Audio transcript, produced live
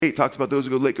8 talks about those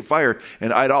who go to the lake of fire,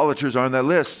 and idolaters are on that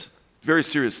list. Very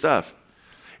serious stuff.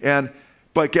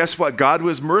 But guess what? God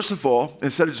was merciful.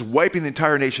 Instead of just wiping the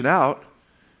entire nation out,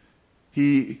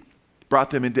 he brought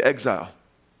them into exile,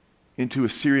 into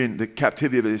the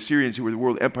captivity of the Assyrians, who were the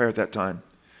world empire at that time.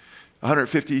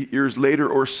 150 years later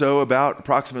or so, about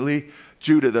approximately,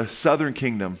 Judah, the southern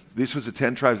kingdom, this was the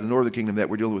 10 tribes of the northern kingdom that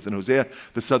we're dealing with in Hosea.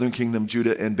 The southern kingdom,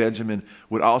 Judah and Benjamin,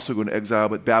 would also go into exile,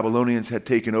 but Babylonians had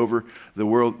taken over the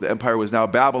world. The empire was now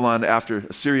Babylon after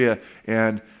Assyria,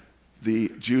 and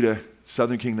the Judah,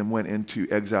 southern kingdom, went into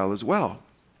exile as well.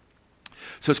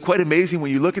 So it's quite amazing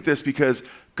when you look at this, because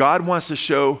God wants to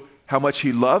show how much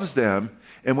he loves them.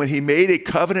 And when he made a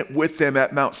covenant with them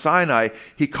at Mount Sinai,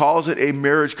 he calls it a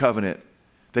marriage covenant,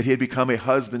 that he had become a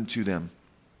husband to them.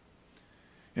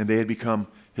 And they had become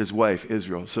his wife,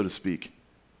 Israel, so to speak.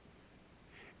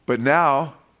 But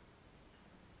now,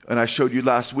 and I showed you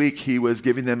last week, he was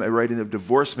giving them a right of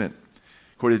divorcement.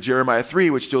 According to Jeremiah 3,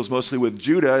 which deals mostly with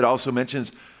Judah, it also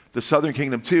mentions the southern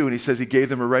kingdom too, and he says he gave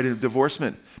them a right of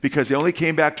divorcement because they only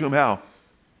came back to him how?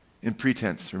 In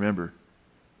pretense, remember.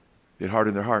 They had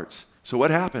hardened their hearts. So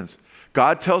what happens?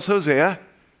 God tells Hosea,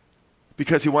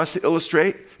 because he wants to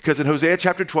illustrate, because in Hosea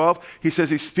chapter 12, he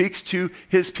says he speaks to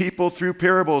his people through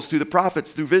parables, through the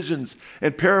prophets, through visions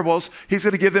and parables. He's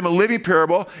going to give them a living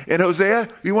parable. And Hosea,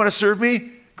 you want to serve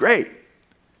me? Great.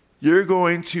 You're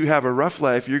going to have a rough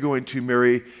life. You're going to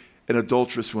marry an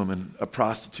adulterous woman, a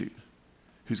prostitute,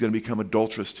 who's going to become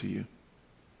adulterous to you.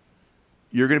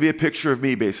 You're going to be a picture of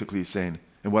me, basically, he's saying,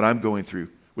 and what I'm going through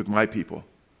with my people.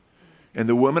 And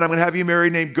the woman I'm going to have you marry,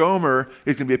 named Gomer,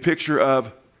 is going to be a picture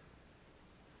of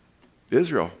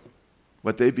Israel,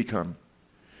 what they've become.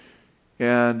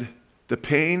 And the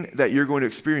pain that you're going to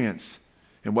experience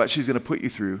and what she's going to put you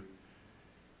through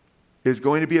is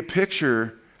going to be a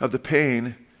picture of the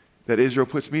pain that Israel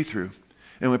puts me through.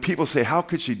 And when people say, how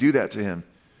could she do that to him?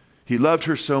 He loved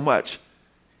her so much.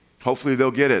 Hopefully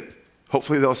they'll get it.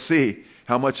 Hopefully they'll see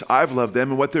how much I've loved them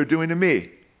and what they're doing to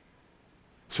me.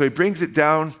 So he brings it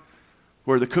down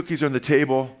where the cookies are on the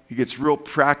table. He gets real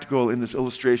practical in this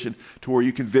illustration to where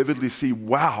you can vividly see,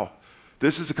 wow,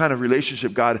 this is the kind of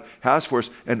relationship God has for us.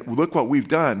 And look what we've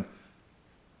done.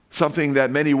 Something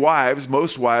that many wives,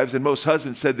 most wives, and most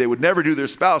husbands said they would never do to their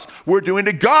spouse, we're doing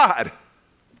to God.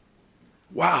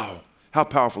 Wow, how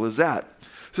powerful is that?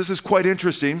 So this is quite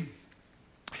interesting.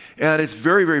 And it's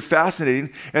very, very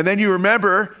fascinating. And then you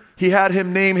remember, he had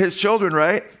him name his children,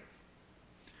 right?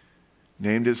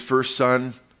 Named his first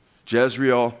son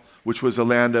Jezreel, which was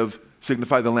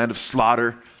signified the land of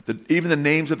slaughter. Even the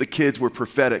names of the kids were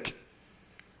prophetic.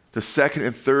 The second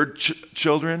and third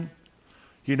children,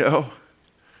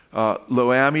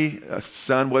 Loami,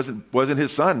 son wasn't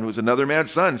his son. It was another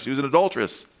man's son. She was an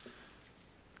adulteress.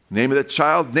 Name of the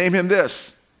child, name him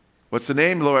this. What's the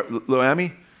name?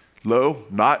 Loami? Lo,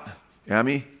 not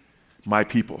Ami, my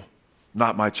people,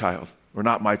 not my child, or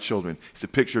not my children. It's a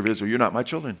picture of Israel. You're not my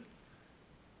children.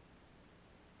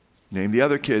 Name the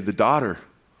other kid, the daughter.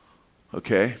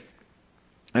 Okay?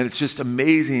 And it's just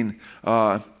amazing.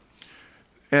 And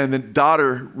the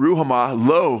daughter, Ruhamah,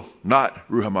 Lo, not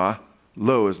Ruhamah.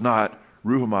 Lo is not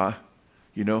Ruhamah,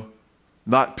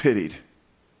 not pitied.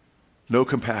 No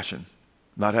compassion.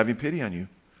 Not having pity on you.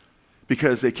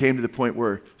 Because they came to the point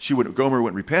where Gomer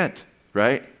wouldn't repent,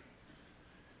 right?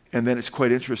 And then it's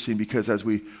quite interesting because as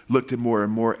we looked at more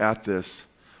and more at this,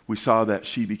 we saw that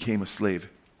she became a slave.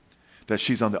 That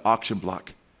she's on the auction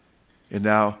block. And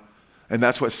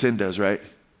that's what sin does, right?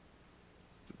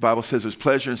 The Bible says there's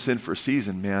pleasure in sin for a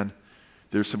season, man.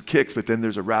 There's some kicks, but then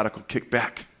there's a radical kick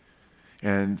back.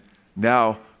 And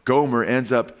now Gomer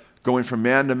ends up going from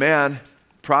man to man,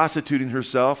 prostituting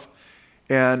herself.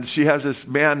 And she has this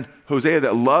man, Hosea,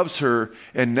 that loves her.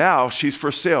 And now she's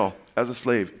for sale as a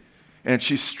slave. And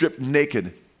she's stripped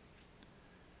naked.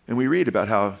 And we read about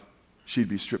how she'd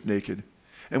be stripped naked.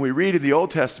 And we read in the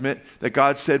Old Testament that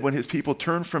God said when his people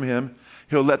turn from him,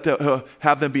 he'll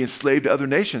have them be enslaved to other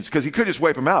nations. Because he could just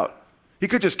wipe them out. He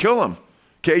could just kill them.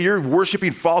 Okay, you're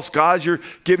worshiping false gods. You're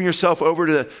giving yourself over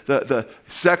to the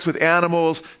sex with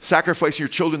animals, sacrificing your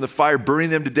children in the fire, burning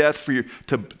them to death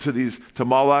to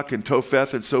Moloch and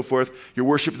Topheth and so forth. You're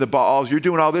worshiping the Baals. You're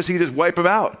doing all this. He can just wipe them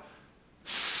out.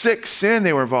 Sick sin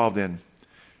they were involved in.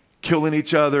 Killing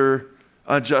each other,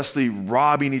 unjustly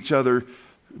robbing each other,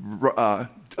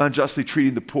 unjustly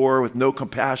treating the poor with no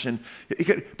compassion.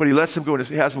 But he has them go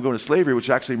into slavery, which is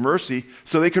actually mercy,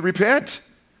 so they could repent.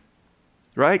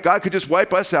 Right? God could just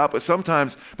wipe us out, but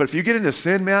if you get into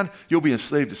sin, man, you'll be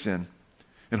enslaved to sin.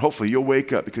 And hopefully you'll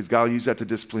wake up because God will use that to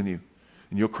discipline you.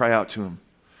 And you'll cry out to him.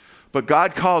 But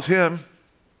God calls him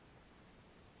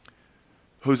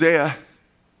Hosea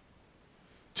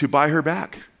to buy her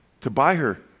back, to buy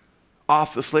her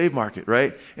off the slave market,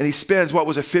 right? And he spends,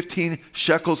 15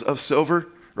 shekels of silver,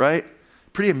 right?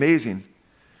 Pretty amazing,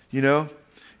 and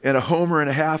a homer and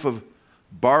a half of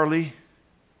barley.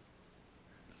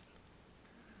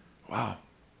 Wow.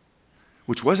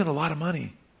 Which wasn't a lot of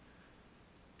money,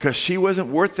 because she wasn't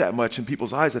worth that much in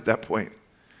people's eyes at that point.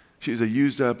 She was a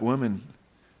used up woman.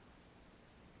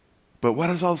 But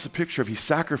what is all this a picture of? He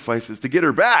sacrifices to get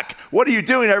her back. What are you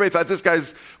doing? Everybody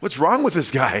thought, what's wrong with this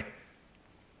guy?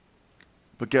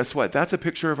 But guess what? That's a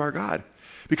picture of our God.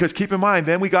 Because keep in mind,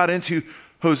 then we got into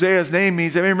Hosea's name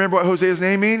means. Everybody remember what Hosea's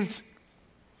name means?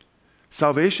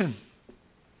 Salvation.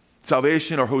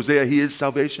 Salvation, or Hosea, he is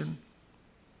salvation.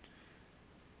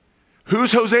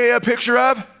 Who's Hosea a picture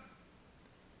of?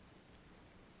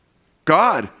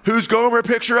 God. Who's Gomer a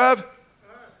picture of?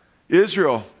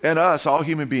 Israel and us, all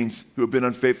human beings who have been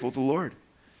unfaithful to the Lord.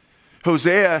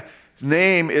 Hosea's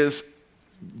name it's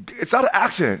not an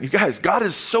accident. You guys, God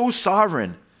is so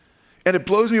sovereign. And it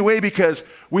blows me away because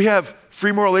we have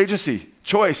free moral agency,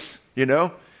 choice,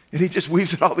 and he just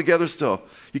weaves it all together still.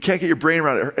 You can't get your brain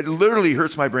around it. It literally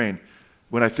hurts my brain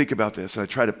when I think about this. And I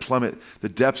try to plummet the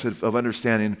depths of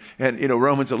understanding. And,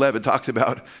 Romans 11 talks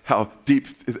about how deep,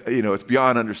 it's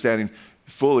beyond understanding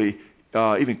fully,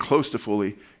 even close to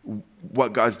fully,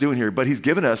 what God's doing here. But he's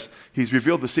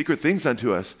revealed the secret things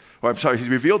unto us. He's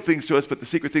revealed things to us, but the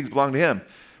secret things belong to him.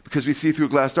 Because we see through a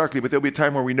glass darkly, but there'll be a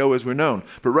time where we know as we're known.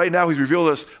 But right now, he's revealed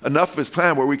us enough of his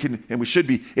plan where we can, and we should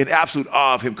be, in absolute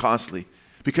awe of him constantly.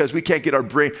 Because we can't get our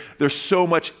brain, there's so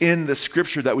much in the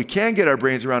scripture that we can get our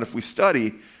brains around if we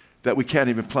study, that we can't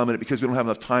even plummet it because we don't have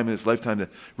enough time in this lifetime to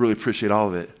really appreciate all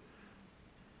of it.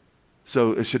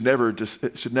 So it should never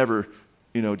dissuade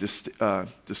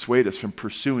us from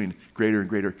pursuing greater and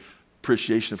greater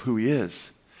appreciation of who he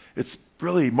is. It's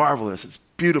really marvelous. It's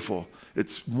beautiful.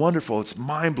 It's wonderful. It's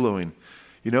mind-blowing.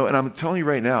 And I'm telling you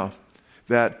right now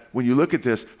that when you look at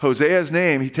this, Hosea's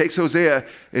name, he takes Hosea,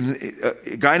 and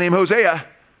a guy named Hosea,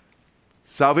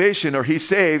 salvation, or he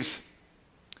saves.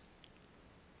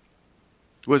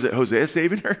 Was it Hosea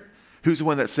saving her? Who's the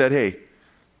one that said, hey,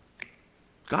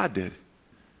 God did.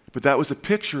 But that was a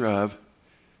picture of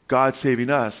God saving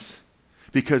us,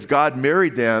 because God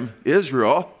married them,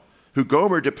 Israel, who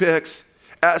Gomer depicts,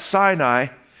 at Sinai.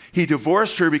 He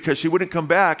divorced her because she wouldn't come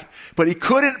back, but he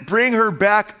couldn't bring her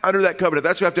back under that covenant.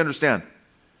 That's what you have to understand.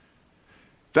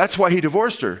 That's why he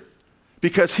divorced her.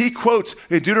 Because he quotes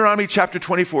in Deuteronomy chapter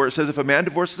 24, it says, if a man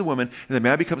divorces a woman and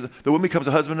the woman becomes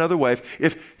a husband and another wife,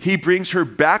 if he brings her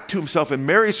back to himself and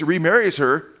remarries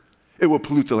her, it will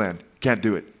pollute the land. Can't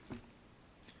do it.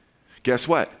 Guess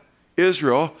what?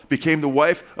 Israel became the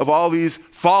wife of all these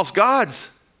false gods.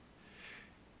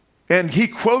 And he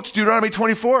quotes Deuteronomy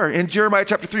 24 in Jeremiah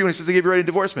chapter 3 when he says they gave you right in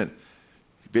divorcement.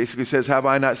 He basically says, have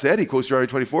I not said, he quotes Deuteronomy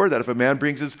 24, that if a man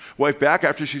brings his wife back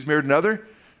after she's married another,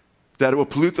 that it will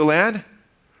pollute the land?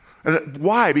 And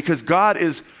why? Because God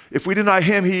is, if we deny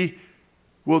him, he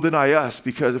will deny us.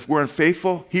 Because if we're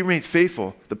unfaithful, he remains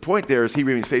faithful. The point there is he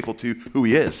remains faithful to who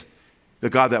he is, the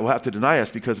God that will have to deny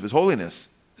us because of his holiness.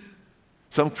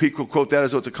 Some people quote that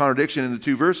as though it's a contradiction in the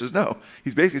two verses. No,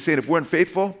 he's basically saying if we're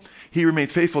unfaithful, he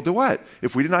remains faithful to what?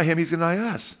 If we deny him, he's going to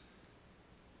deny us.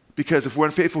 Because if we're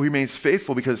unfaithful, he remains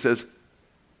faithful because it says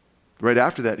right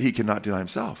after that, he cannot deny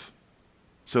himself.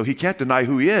 So he can't deny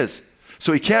who he is.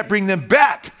 So he can't bring them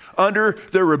back under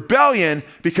their rebellion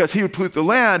because he would pollute the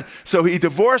land. So he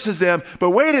divorces them. But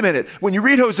wait a minute. When you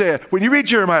read Hosea, when you read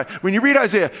Jeremiah, when you read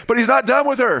Isaiah, but he's not done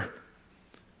with her.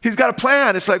 He's got a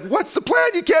plan. It's like, what's the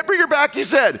plan? You can't bring her back, you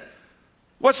said.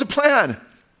 What's the plan?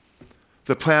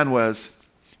 The plan was,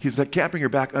 he can't bring her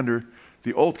back under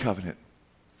the old covenant.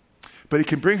 But he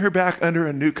can bring her back under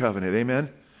a new covenant.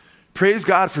 Amen? Praise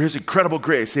God for his incredible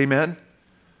grace. Amen?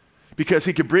 Because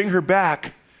he can bring her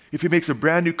back if he makes a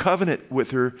brand new covenant with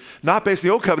her. Not based on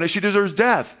the old covenant. She deserves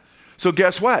death. So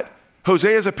guess what?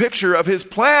 Hosea is a picture of his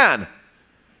plan.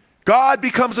 God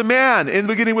becomes a man. In the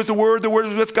beginning was the Word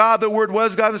was with God, the Word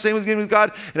was God, the same was the beginning with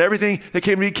God, and everything that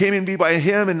came to be came in to be by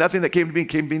him, and nothing that came to be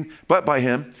came to be but by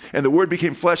him. And the Word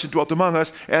became flesh and dwelt among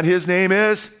us, and his name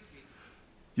is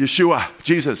Yeshua,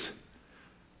 Jesus.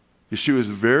 Yeshua is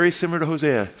very similar to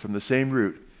Hosea from the same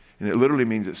root, and it literally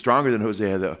means it's stronger than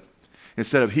Hosea, though.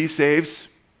 Instead of he saves,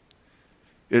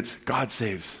 it's God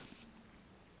saves.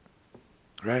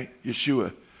 Right?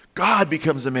 Yeshua. God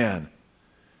becomes a man.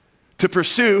 To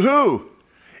pursue who?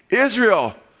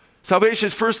 Israel. Salvation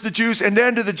is first to the Jews and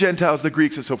then to the Gentiles, the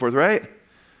Greeks and so forth, right?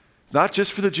 Not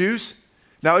just for the Jews.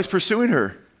 Now he's pursuing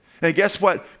her. And guess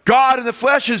what? God in the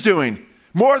flesh is doing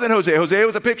more than Hosea. Hosea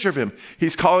was a picture of him.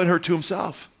 He's calling her to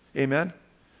himself. Amen?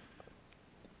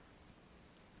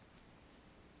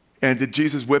 And did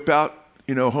Jesus whip out,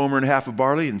 a homer and a half of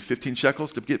barley and 15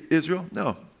 shekels to get Israel?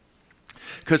 No.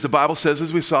 Because the Bible says,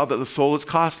 as we saw, that the soul is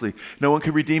costly. No one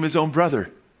can redeem his own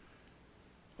brother.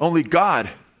 Only God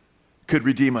could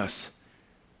redeem us.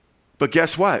 But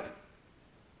guess what?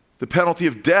 The penalty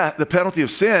of death, the penalty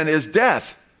of sin is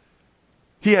death.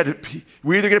 We're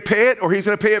either going to pay it or he's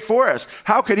going to pay it for us.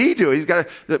 How could he do it?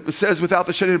 It says without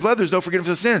the shedding of blood, there's no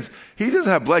forgiveness of sins. He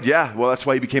doesn't have blood. Yeah, well, that's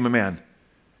why he became a man.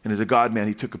 And as a God man,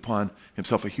 he took upon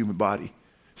himself a human body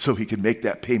so he could make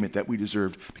that payment that we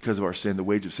deserved because of our sin. The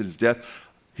wage of sin is death.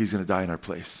 He's going to die in our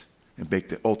place and make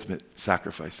the ultimate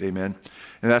sacrifice. Amen.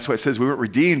 And that's why it says we weren't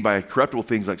redeemed by corruptible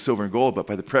things like silver and gold, but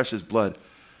by the precious blood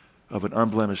of an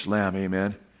unblemished lamb.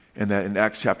 Amen. And that in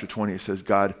Acts chapter 20, it says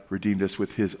God redeemed us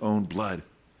with his own blood.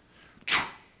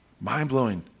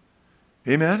 Mind-blowing.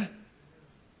 Amen.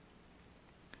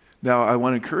 Now, I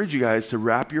want to encourage you guys to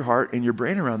wrap your heart and your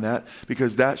brain around that,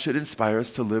 because that should inspire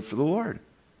us to live for the Lord.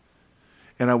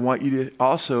 And I want you to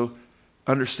also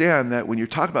understand that when you're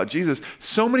talking about Jesus,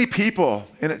 so many people,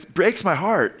 and it breaks my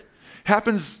heart,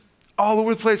 happens all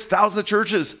over the place, thousands of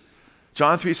churches.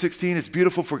 John 3:16, it's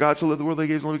beautiful for God so loved the world that he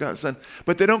gave his only begotten Son.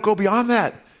 But they don't go beyond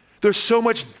that. There's so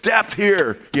much depth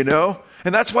here,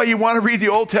 And that's why you want to read the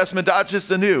Old Testament, not just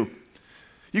the New.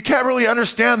 You can't really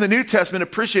understand the New Testament,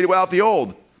 appreciate it without the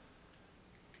Old.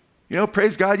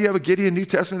 Praise God, you have a Gideon New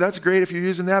Testament. That's great if you're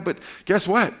using that. But guess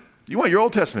what? You want your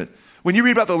Old Testament. When you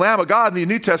read about the Lamb of God in the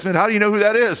New Testament, how do you know who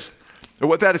that is? Or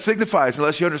what that signifies,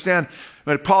 unless you understand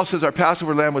when Paul says our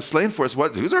Passover lamb was slain for us.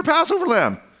 Who's our Passover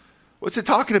lamb? What's it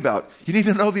talking about? You need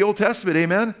to know the Old Testament,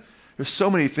 amen? There's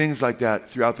so many things like that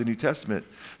throughout the New Testament.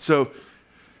 So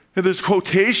there's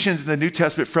quotations in the New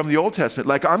Testament from the Old Testament.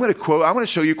 Like I'm going to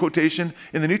show you a quotation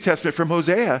in the New Testament from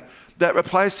Hosea that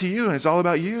applies to you, and it's all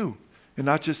about you and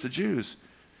not just the Jews.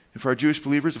 And for our Jewish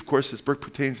believers, of course, this book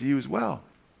pertains to you as well.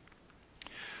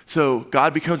 So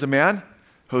God becomes a man.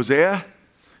 Hosea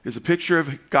is a picture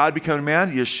of God becoming a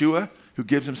man. Yeshua, who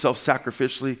gives himself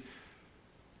sacrificially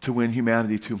to win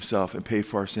humanity to himself and pay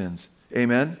for our sins.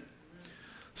 Amen?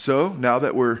 So now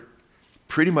that we're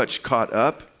pretty much caught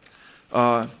up,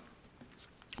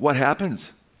 what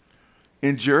happens?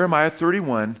 In Jeremiah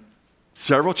 31,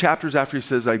 several chapters after he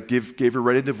says, I gave her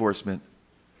right a divorcement,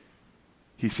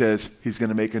 he says he's going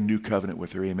to make a new covenant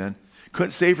with her. Amen?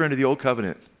 Couldn't save her into the old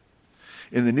covenant.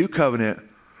 In the new covenant,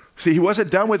 see, he wasn't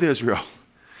done with Israel.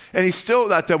 And he's still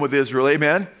not done with Israel.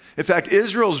 Amen? In fact,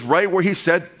 Israel's right where he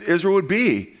said Israel would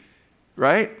be.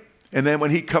 Right? And then when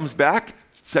he comes back,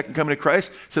 second coming of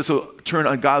Christ, says he'll turn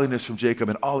ungodliness from Jacob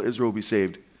and all Israel will be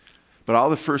saved. But all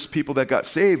the first people that got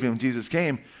saved when Jesus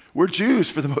came were Jews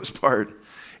for the most part.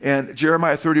 And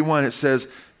Jeremiah 31, it says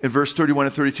in verse 31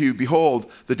 and 32,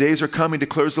 behold, the days are coming,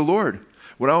 declares the Lord,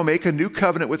 when I will make a new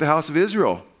covenant with the house of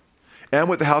Israel and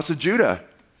with the house of Judah.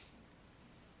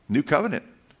 New covenant.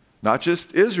 Not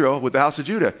just Israel, with the house of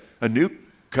Judah. A new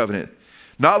covenant.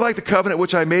 Not like the covenant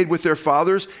which I made with their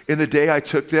fathers in the day I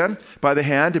took them by the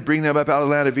hand to bring them up out of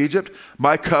the land of Egypt.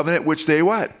 My covenant which they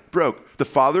what? Broke. The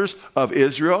fathers of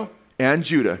Israel and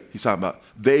Judah, he's talking about.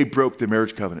 They broke the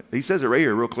marriage covenant. He says it right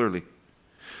here real clearly.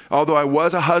 Although I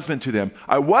was a husband to them.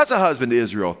 I was a husband to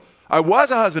Israel. I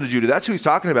was a husband to Judah. That's who he's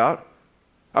talking about.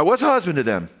 I was a husband to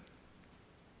them,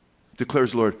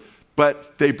 declares the Lord.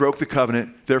 But they broke the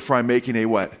covenant, therefore I'm making a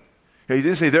what? He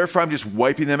didn't say, therefore I'm just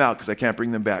wiping them out because I can't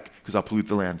bring them back because I'll pollute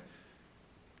the land.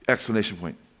 Exclamation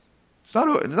point. It's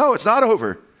not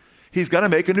over. He's going to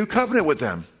make a new covenant with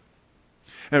them.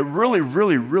 And it really,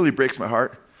 really, really breaks my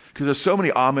heart because there's so many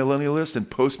amillennialists and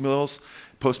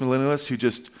post-millennialists who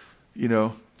just,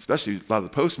 especially a lot of the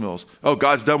post-mills, oh,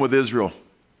 God's done with Israel.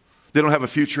 They don't have a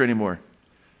future anymore.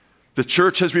 The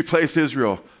church has replaced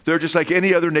Israel. They're just like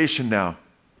any other nation now.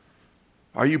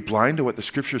 Are you blind to what the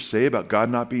scriptures say about God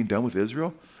not being done with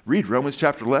Israel? Read Romans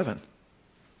chapter 11.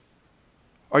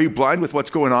 Are you blind with what's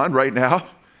going on right now?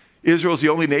 Israel's the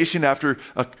only nation after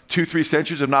 2-3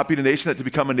 centuries of not being a nation that to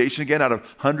become a nation again out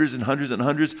of hundreds and hundreds and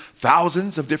hundreds,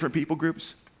 thousands of different people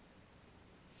groups.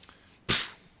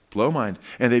 Blow mind.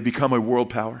 And they become a world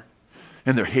power.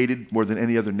 And they're hated more than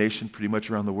any other nation pretty much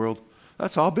around the world.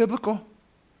 That's all biblical.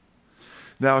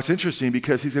 Now, it's interesting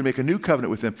because he's going to make a new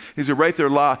covenant with them. He's going to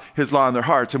write his law in their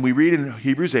hearts. And we read in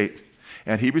Hebrews 8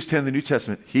 and Hebrews 10 in the New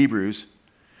Testament, Hebrews,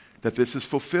 that this is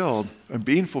fulfilled and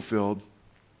being fulfilled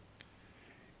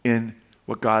in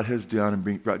what God has done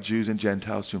and brought Jews and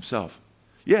Gentiles to himself.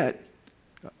 Yet,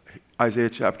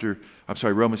 Romans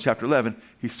chapter 11,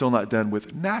 he's still not done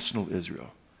with national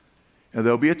Israel. And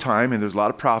there'll be a time, and there's a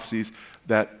lot of prophecies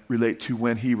that relate to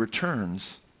when he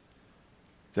returns,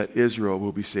 that Israel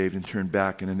will be saved and turned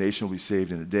back, and a nation will be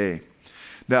saved in a day.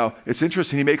 Now, it's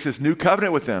interesting. He makes this new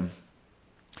covenant with them.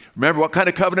 Remember, what kind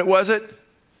of covenant was it?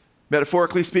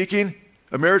 Metaphorically speaking,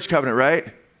 a marriage covenant,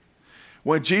 right?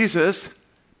 When Jesus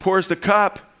pours the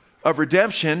cup of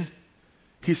redemption,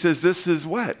 he says this is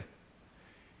what?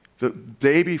 The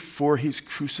day before he's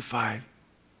crucified.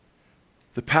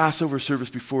 The Passover service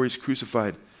before he's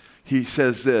crucified. He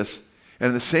says this. And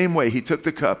in the same way, he took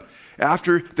the cup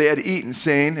after they had eaten,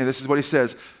 saying, and this is what he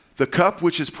says, the cup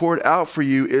which is poured out for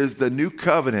you is the new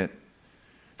covenant.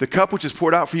 The cup which is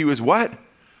poured out for you is what?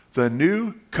 The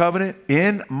new covenant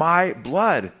in my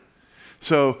blood.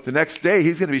 So the next day,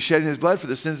 he's going to be shedding his blood for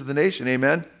the sins of the nation.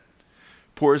 Amen?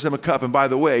 Pours them a cup. And by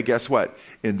the way, guess what?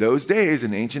 In those days,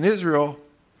 in ancient Israel,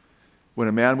 when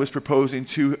a man was proposing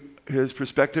to his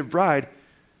prospective bride,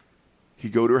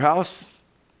 he'd go to her house.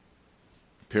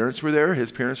 Parents were there,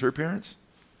 his parents, her parents.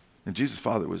 And Jesus'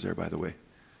 father was there, by the way.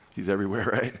 He's everywhere,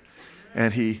 right?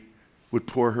 And he would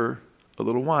pour her a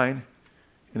little wine.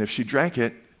 And if she drank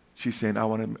it, she's saying, I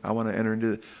want to enter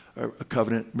into a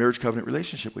covenant, marriage covenant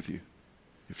relationship with you.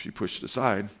 If she pushed it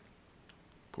aside,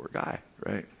 poor guy,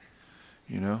 right?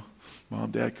 You know,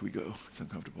 Mom, Dad, can we go? It's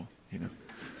uncomfortable, you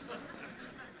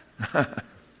know.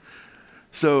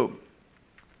 So,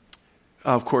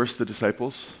 of course, the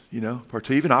disciples, you know,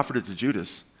 even offered it to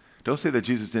Judas. Don't say that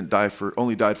Jesus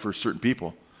only died for certain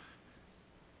people.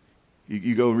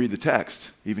 You go and read the text.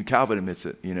 Even Calvin admits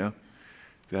it, you know,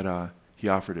 that he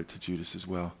offered it to Judas as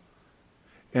well.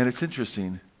 And it's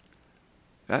interesting.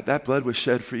 That blood was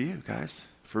shed for you, guys,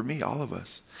 for me, all of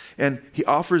us. And he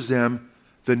offers them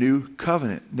the new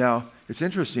covenant. Now, it's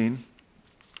interesting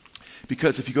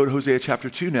because if you go to Hosea chapter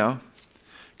 2 now,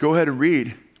 go ahead and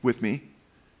read with me,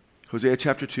 Hosea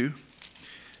chapter 2,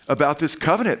 about this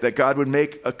covenant, that God would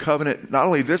make a covenant, not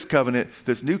only this covenant,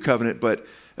 this new covenant, but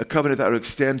a covenant that would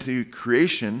extend to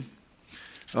creation.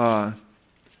 Verse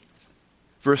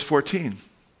 14.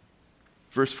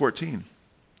 Verse 14.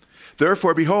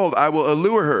 Therefore, behold, I will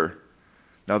allure her.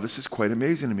 Now, this is quite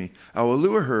amazing to me. I will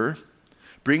allure her,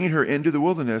 bringing her into the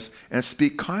wilderness, and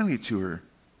speak kindly to her.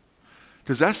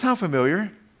 Does that sound familiar?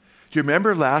 Do you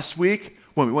remember last week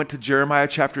when we went to Jeremiah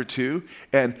chapter 2,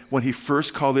 and when he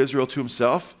first called Israel to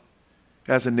himself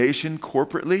as a nation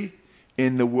corporately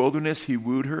in the wilderness, he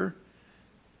wooed her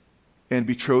and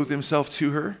betrothed himself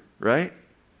to her, right?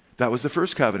 That was the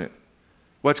first covenant.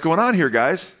 What's going on here,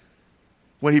 guys?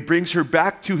 When he brings her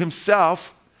back to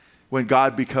himself, when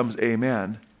God becomes a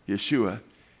man, Yeshua,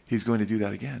 he's going to do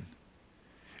that again.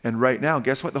 And right now,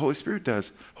 guess what the Holy Spirit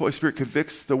does? Holy Spirit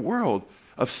convicts the world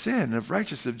of sin, of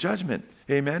righteousness, of judgment.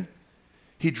 Amen?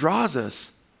 He draws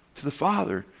us to the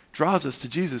Father, draws us to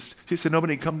Jesus. He said,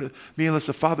 nobody can come to me unless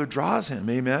the Father draws him.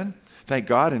 Amen? Thank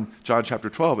God in John chapter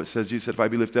 12, it says, Jesus said, if I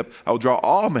be lifted up, I will draw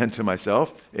all men to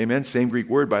myself. Amen? Same Greek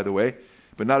word, by the way.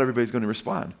 But not everybody's going to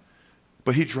respond.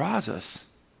 But he draws us.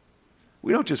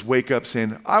 We don't just wake up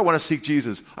saying, I want to seek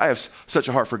Jesus. I have such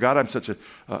a heart for God. I'm such a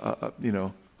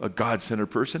God-centered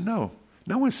person. No.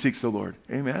 No one seeks the Lord.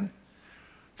 Amen?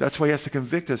 That's why he has to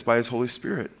convict us by his Holy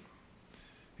Spirit.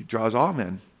 He draws all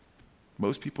men.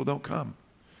 Most people don't come.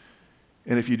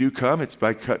 And if you do come, it's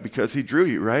because he drew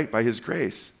you, right? By his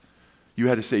grace. You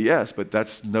had to say yes, but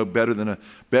that's no better than a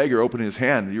beggar opening his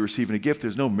hand and you're receiving a gift.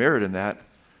 There's no merit in that.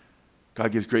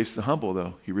 God gives grace to the humble,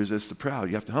 though. He resists the proud.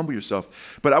 You have to humble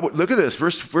yourself. But look at this,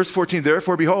 verse 14.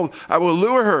 Therefore, behold, I will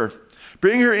lure her,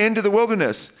 bring her into the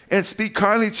wilderness, and speak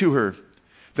kindly to her.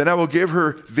 Then I will give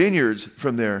her vineyards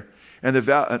from there, and the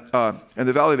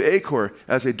valley of Achor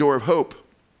as a door of hope.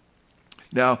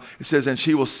 Now, it says, and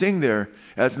she will sing there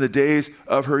as in the days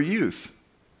of her youth.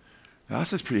 Now,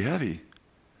 this is pretty heavy.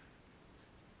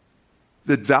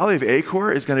 The valley of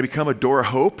Achor is going to become a door of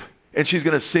hope, and she's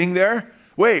going to sing there?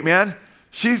 Wait, man,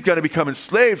 she's going to become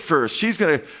enslaved first. She's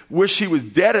going to wish she was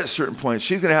dead at certain points.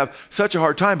 She's going to have such a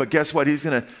hard time, but guess what? He's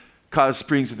going to cause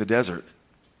springs in the desert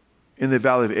in the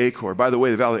valley of Achor. By the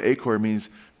way, the valley of Achor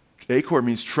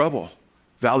means trouble,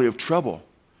 valley of trouble.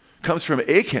 Comes from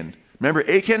Achan. Remember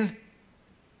Achan?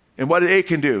 And what did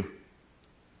Achan do?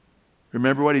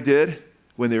 Remember what he did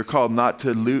when they were called not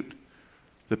to loot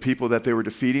the people that they were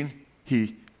defeating?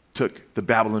 He took the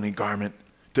Babylonian garment,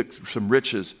 took some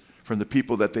riches from the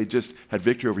people that they just had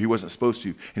victory over. He wasn't supposed to,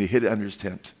 and he hid it under his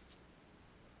tent.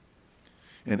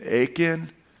 And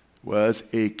Achan was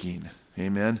aching.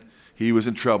 Amen? He was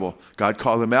in trouble. God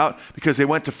called him out because they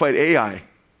went to fight Ai.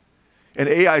 And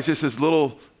Ai is just this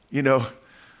little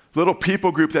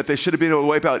people group that they should have been able to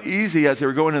wipe out easy as they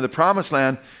were going into the promised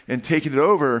land and taking it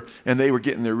over, and they were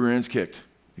getting their rear ends kicked.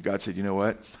 And God said, you know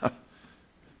what?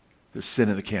 There's sin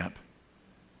in the camp.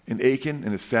 And Achan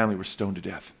and his family were stoned to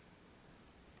death.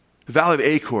 The valley of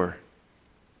Achor.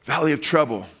 valley of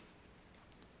trouble.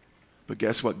 But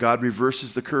guess what? God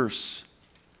reverses the curse.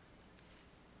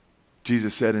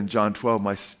 Jesus said in John 12,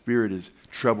 my spirit is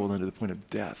troubled unto the point of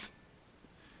death.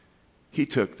 He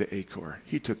took the Achor.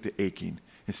 He took the aching.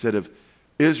 Instead of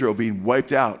Israel being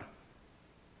wiped out,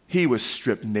 he was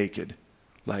stripped naked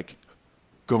like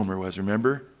Gomer was,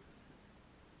 remember?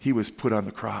 He was put on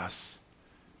the cross.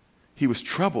 He was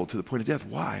troubled to the point of death.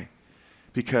 Why?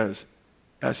 Because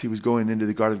as he was going into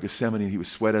the Garden of Gethsemane, he was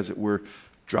sweat, as it were,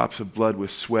 drops of blood with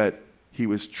sweat. He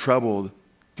was troubled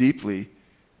deeply,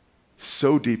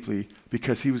 so deeply,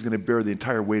 because he was going to bear the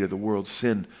entire weight of the world's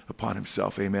sin upon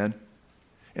himself. Amen?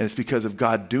 And it's because of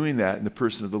God doing that in the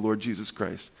person of the Lord Jesus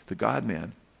Christ, the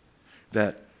God-man,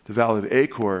 that the valley of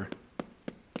Achor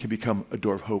can become a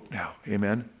door of hope now.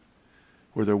 Amen?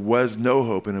 Where there was no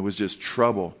hope and it was just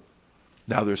trouble,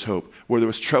 now there's hope. Where there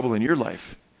was trouble in your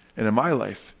life and in my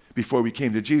life before we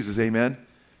came to Jesus. Amen?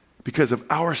 Because of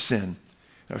our sin.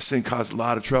 Our sin caused a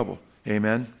lot of trouble.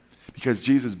 Amen? Because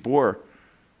Jesus bore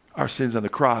our sins on the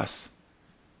cross,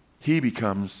 he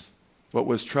becomes what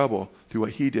was trouble through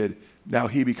what he did. Now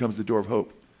he becomes the door of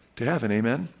hope to heaven.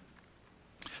 Amen?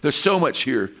 There's so much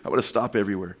here. I want to stop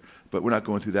everywhere. But we're not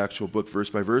going through the actual book verse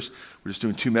by verse. We're just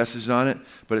doing 2 messages on it.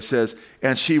 But it says,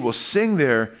 and she will sing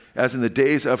there as in the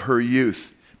days of her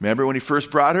youth. Remember when he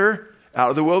first brought her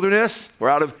out of the wilderness or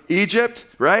out of Egypt,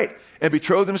 right? And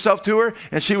betrothed himself to her.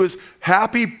 And she was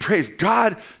happy. Praise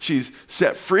God. She's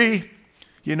set free,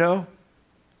 you know.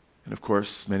 And of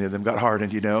course, many of them got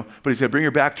hardened, you know. But he said, bring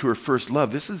her back to her first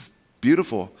love. This is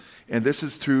beautiful. And this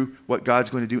is through what God's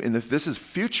going to do. And this is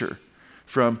future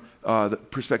from the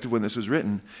perspective when this was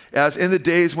written. As in the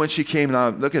days when she came, now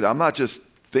look at it, I'm not just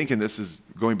thinking this is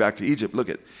going back to Egypt. Look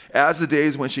at it. As the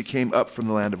days when she came up from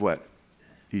the land of what?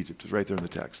 Egypt. It's right there in the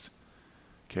text.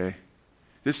 Okay?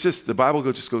 It's just, the Bible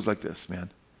just goes like this, man.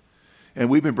 And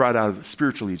we've been brought out of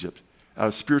spiritual Egypt, out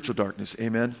of spiritual darkness.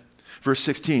 Amen? Verse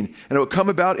 16, and it will come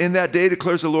about in that day,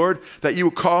 declares the Lord, that you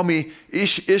will call me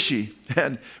Ishi,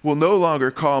 and will no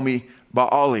longer call me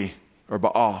Baali, or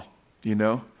Baal, you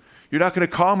know? You're not going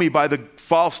to call me by the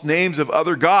false names of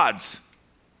other gods.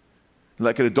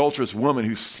 Like an adulterous woman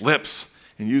who slips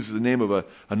and uses the name of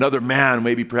another man,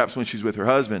 maybe perhaps when she's with her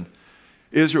husband.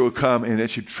 Israel would come and then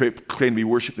she'd claim to be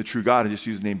worship the true God and just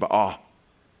use the name Baal.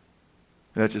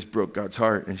 And that just broke God's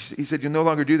heart. And he said, you'll no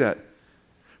longer do that.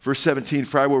 Verse 17,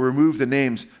 for I will remove the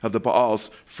names of the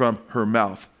Baals from her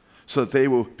mouth, so that they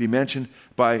will be mentioned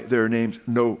by their names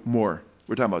no more.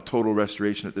 We're talking about total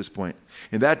restoration at this point.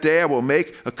 In that day I will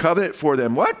make a covenant for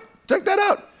them. What? Check that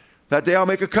out. That day I'll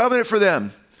make a covenant for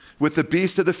them with the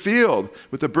beast of the field,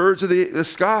 with the birds of the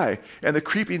sky, and the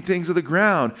creeping things of the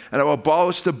ground. And I will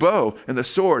abolish the bow and the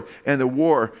sword and the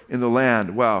war in the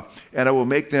land. Wow. And I will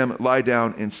make them lie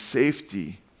down in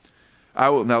safety.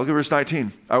 Now look at verse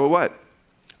 19. I will what?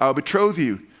 I will betroth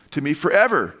you to me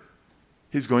forever.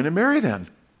 He's going to marry them.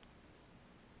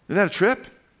 Isn't that a trip?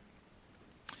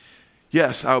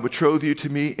 Yes, I will betroth you to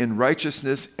me in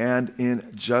righteousness and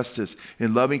in justice,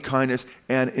 in loving kindness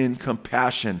and in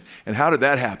compassion. And how did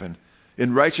that happen?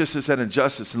 In righteousness and in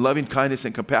justice, in loving kindness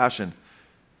and compassion.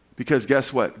 Because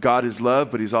guess what? God is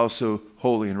love, but he's also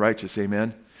holy and righteous.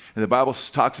 Amen? And the Bible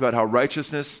talks about how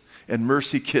righteousness and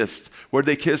mercy kissed. Where did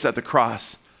they kiss? At the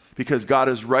cross. Because God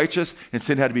is righteous and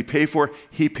sin had to be paid for.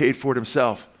 He paid for it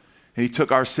himself. And he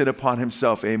took our sin upon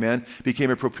himself, amen,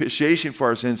 became a propitiation for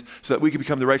our sins so that we could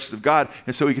become the righteousness of God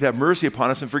and so he could have mercy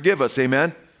upon us and forgive us,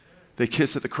 amen. They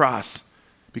kiss at the cross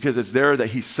because it's there that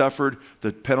he suffered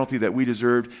the penalty that we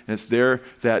deserved, and it's there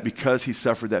that because he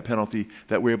suffered that penalty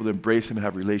that we're able to embrace him and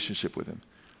have a relationship with him.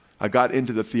 I got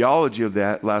into the theology of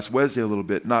that last Wednesday a little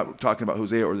bit, not talking about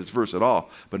Hosea or this verse at all,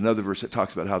 but another verse that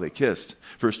talks about how they kissed.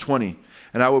 Verse 20,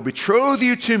 and I will betroth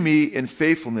you to me in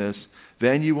faithfulness,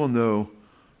 then you will know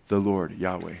the Lord,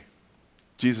 Yahweh.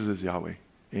 Jesus is Yahweh.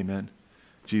 Amen.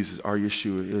 Jesus, our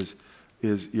Yeshua,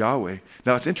 is Yahweh.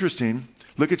 Now it's interesting.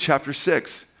 Look at chapter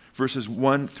 6, verses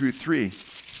 1 through 3.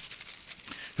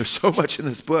 There's so much in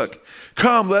this book.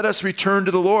 Come, let us return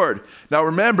to the Lord. Now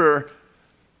remember,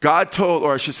 God told,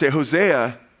 or I should say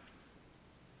Hosea,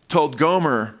 told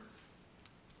Gomer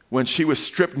when she was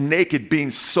stripped naked,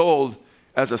 being sold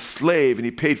as a slave, and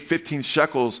he paid 15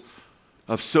 shekels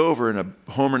of silver and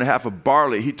a homer and a half of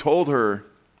barley. He told her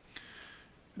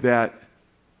that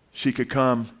she could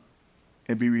come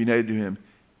and be reunited to him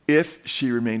if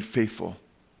she remained faithful.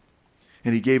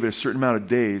 And he gave it a certain amount of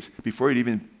days before he'd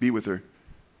even be with her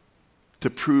to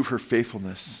prove her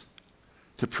faithfulness,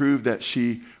 to prove that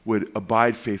she would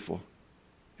abide faithful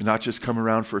and not just come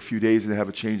around for a few days and have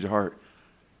a change of heart.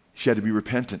 She had to be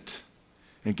repentant.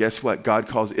 And guess what? God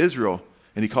calls Israel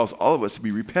And he calls all of us to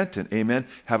be repentant. Amen.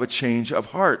 Have a change of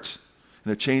heart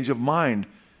and a change of mind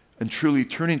and truly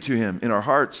turning to him in our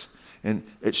hearts. And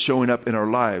it's showing up in our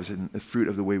lives and the fruit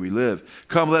of the way we live.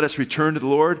 Come, let us return to the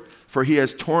Lord, for he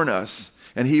has torn us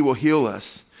and he will heal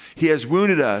us. He has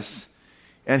wounded us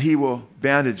and he will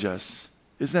bandage us.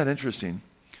 Isn't that interesting?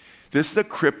 This is a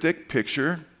cryptic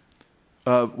picture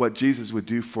of what Jesus would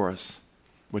do for us,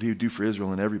 what he would do for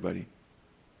Israel and everybody.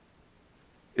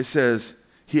 It says,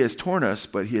 he has torn us,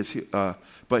 but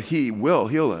he will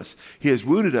heal us. He has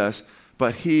wounded us,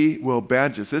 but he will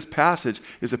bandage us. This passage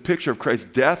is a picture of Christ's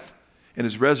death and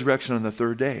his resurrection on the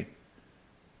third day.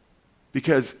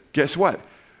 Because guess what?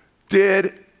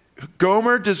 Did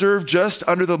Gomer deserve just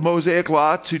under the Mosaic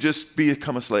law to just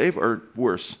become a slave, or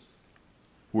worse?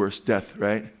 Worse, death,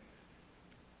 right?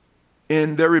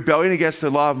 In their rebellion against the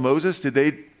law of Moses, did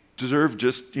they deserve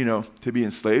just, to be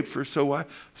enslaved for so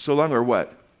long, or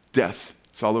what? Death.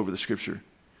 It's all over the scripture.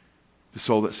 The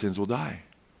soul that sins will die.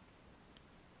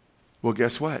 Well,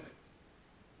 guess what?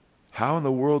 How in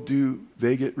the world do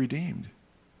they get redeemed?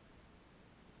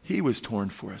 He was torn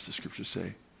for us, the scriptures say.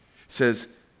 It says,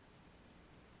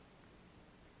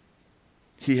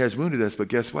 he has wounded us, but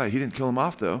guess what? He didn't kill him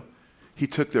off, though. He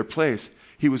took their place.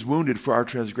 He was wounded for our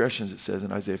transgressions, it says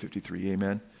in Isaiah 53.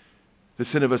 Amen. The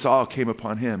sin of us all came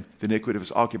upon him. The iniquity of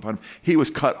us all came upon him. He was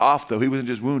cut off, though. He wasn't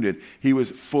just wounded. He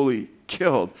was fully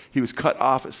killed. He was cut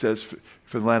off, it says,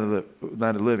 for the land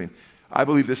of the living. I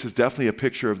believe this is definitely a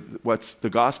picture of what's the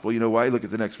gospel. You know why? Look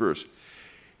at the next verse.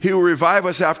 He will revive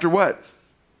us after what?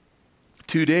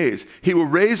 2 days. He will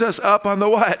raise us up on the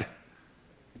what?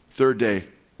 Third day.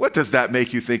 What does that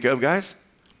make you think of, guys?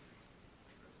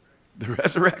 The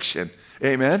resurrection.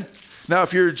 Amen. Now,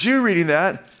 if you're a Jew reading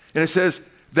that, and it says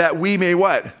that we may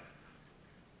what?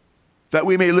 That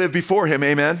we may live before him.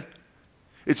 Amen.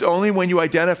 It's only when you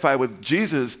identify with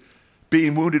Jesus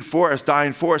being wounded for us,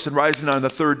 dying for us, and rising on the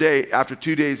third day. After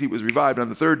 2 days, he was revived on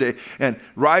the third day. And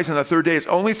rising on the third day, it's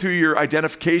only through your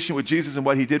identification with Jesus and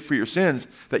what he did for your sins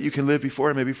that you can live before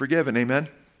him and be forgiven. Amen.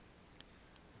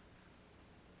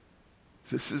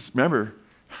 Remember,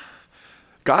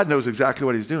 God knows exactly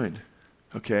what he's doing.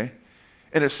 Okay?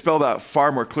 And it's spelled out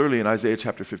far more clearly in Isaiah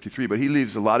chapter 53, but he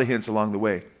leaves a lot of hints along the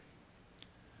way.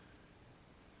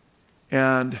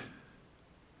 And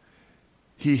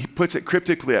he puts it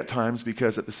cryptically at times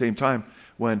because at the same time,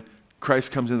 when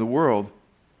Christ comes into the world,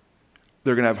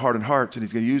 they're going to have hardened hearts, and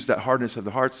he's going to use that hardness of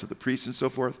the hearts of the priests and so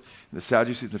forth, and the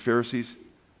Sadducees and the Pharisees,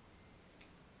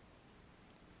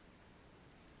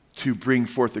 to bring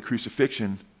forth the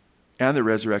crucifixion and the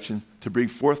resurrection, to bring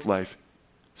forth life.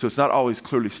 So it's not always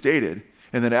clearly stated.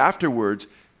 And then afterwards,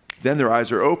 then their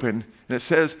eyes are open, and it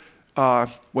says,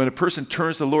 when a person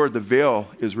turns to the Lord, the veil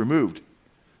is removed.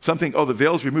 The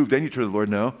veil is removed, then you turn to the Lord.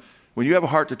 No. When you have a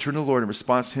heart to turn to the Lord in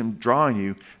response to him drawing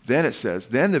you, then it says,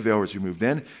 then the veil is removed.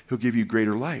 Then he'll give you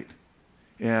greater light.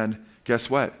 And guess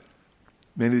what?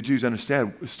 Many of the Jews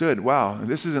understood, wow, and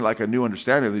this isn't like a new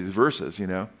understanding of these verses,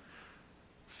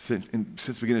 Since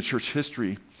the beginning of church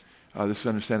history, this is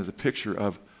understood as a picture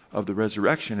of the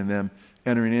resurrection and them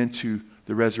entering into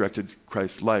the resurrected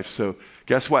Christ's life. So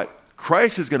guess what?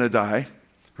 Christ is going to die,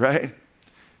 right?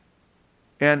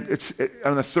 And it's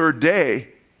on the third day,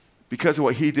 because of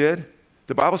what he did,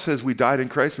 the Bible says we died in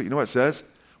Christ, but you know what it says?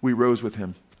 We rose with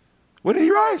him. When did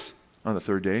he rise? On the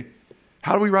third day.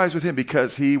 How do we rise with him?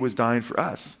 Because he was dying for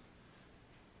us.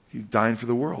 He's dying for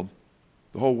the world.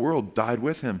 The whole world died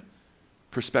with him.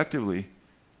 Prospectively,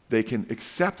 they can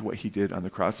accept what he did on the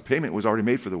cross. The payment was already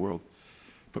made for the world.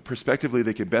 But prospectively,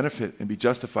 they can benefit and be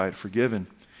justified, forgiven,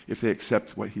 if they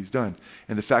accept what he's done.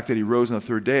 And the fact that he rose on the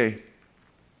third day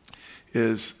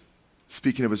is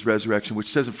speaking of his resurrection, which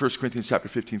says in 1 Corinthians chapter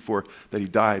 15:4 that he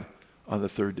died on the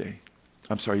third day.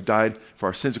 He died for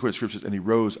our sins according to scriptures, and he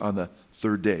rose on the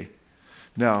third day.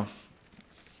 Now,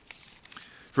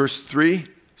 verse 3,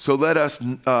 so let us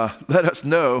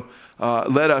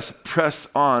press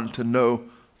on to know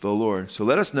the Lord. So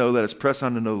let us press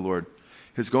on to know the Lord.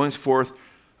 His goings forth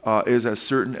is as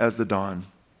certain as the dawn,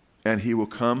 and he will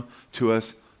come to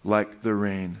us like the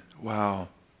rain. Wow.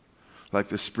 Like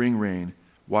the spring rain,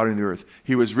 watering the earth.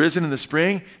 He was risen in the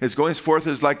spring. His goings forth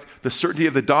is like the certainty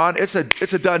of the dawn. It's a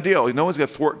done deal. No one's going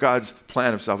to thwart God's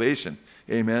plan of salvation.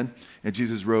 Amen. And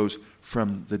Jesus rose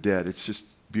from the dead. It's just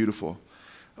beautiful.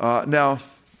 Now,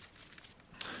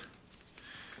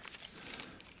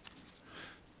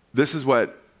 this is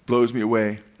what blows me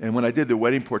away. And when I did the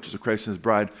wedding portraits of Christ and his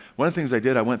bride, one of the things I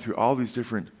did, I went through all these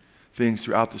different things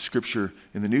throughout the scripture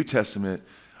in the New Testament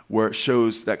where it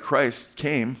shows that Christ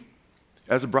came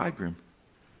as a bridegroom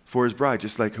for his bride,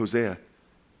 just like Hosea.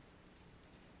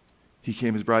 He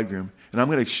came as bridegroom. And I'm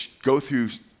going to go through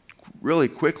really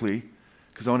quickly,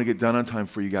 because I want to get done on time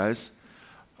for you guys.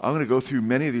 I'm going to go through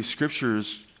many of these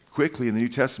scriptures quickly in the New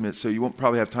Testament, so you won't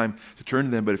probably have time to turn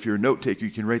to them, but if you're a note taker,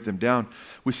 you can write them down.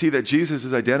 We see that Jesus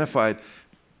is identified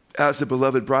as the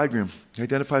beloved bridegroom. He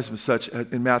identifies him as such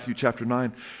in Matthew chapter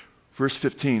 9, verse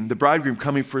 15. The bridegroom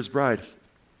coming for his bride.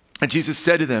 And Jesus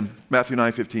said to them, Matthew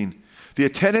 9:15, the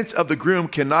attendants of the groom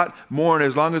cannot mourn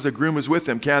as long as the groom is with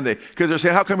them, can they? Because they're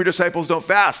saying, how come your disciples don't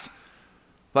fast?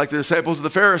 Like the disciples of the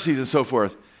Pharisees and so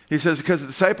forth. He says, because the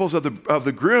disciples of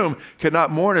the groom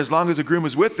cannot mourn as long as the groom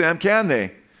is with them, can they?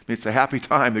 I mean, it's a happy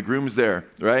time. The groom's there,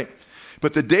 right?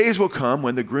 But the days will come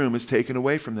when the groom is taken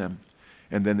away from them,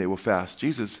 and then they will fast.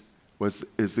 Jesus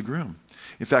is the groom.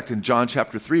 In fact, in John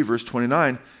chapter 3, verse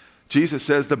 29, Jesus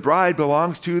says, the bride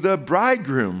belongs to the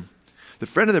bridegroom. The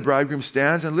friend of the bridegroom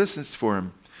stands and listens for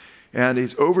him, and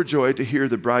he's overjoyed to hear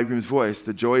the bridegroom's voice.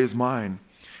 The joy is mine,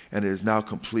 and it is now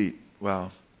complete.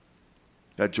 Wow.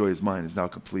 That joy is mine, is now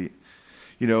complete.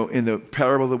 You know, in the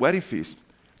parable of the wedding feast,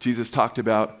 Jesus talked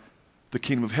about the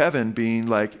kingdom of heaven being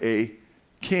like a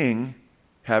king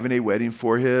having a wedding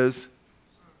for his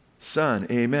son.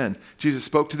 Amen. Jesus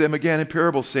spoke to them again in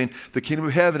parables, saying, the kingdom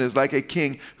of heaven is like a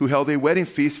king who held a wedding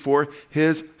feast for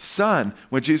his son.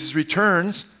 When Jesus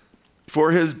returns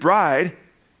for his bride,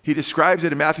 he describes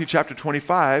it in Matthew chapter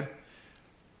 25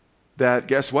 that,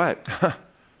 guess what?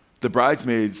 The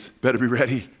bridesmaids better be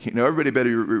ready. You know, everybody better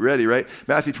be ready, right?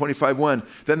 Matthew 25:1.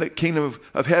 Then the kingdom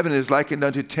of heaven is likened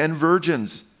unto 10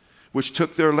 virgins, which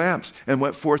took their lamps and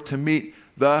went forth to meet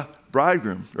the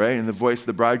bridegroom, right? And the voice of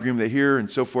the bridegroom they hear and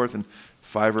so forth. And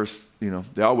 5 are,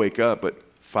 they all wake up, but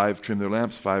 5 trim their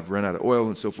lamps, 5 run out of oil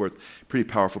and so forth. Pretty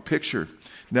powerful picture.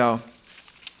 Now,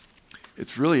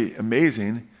 it's really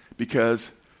amazing because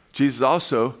Jesus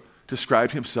also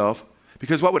described himself,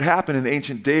 because what would happen in the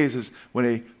ancient days is when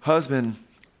a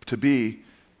husband-to-be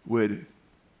would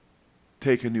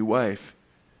take a new wife,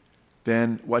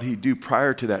 then what he'd do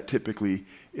prior to that typically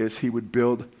is he would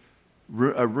build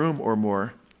a room or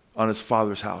more on his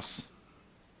father's house.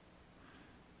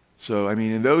 So, I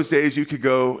mean, in those days you could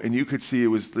go and you could see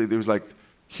there was like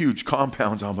huge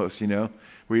compounds almost,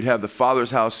 where you'd have the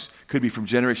father's house, could be from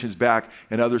generations back,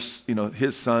 and others,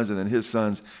 his sons and then his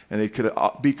sons, and they could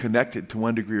be connected to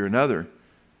one degree or another.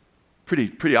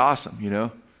 Pretty awesome,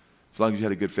 as long as you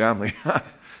had a good family.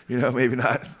 Maybe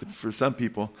not for some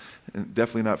people, and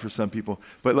definitely not for some people.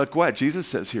 But look what Jesus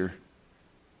says here,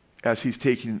 as he's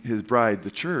taking his bride,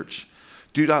 the church.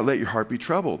 Do not let your heart be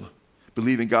troubled.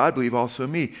 Believe in God, believe also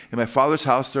in me. In my Father's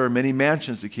house there are many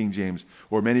mansions, the King James,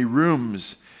 or many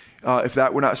rooms. If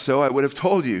that were not so, I would have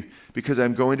told you, because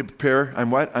I'm going to prepare,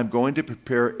 I'm going to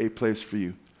prepare a place for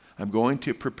you. I'm going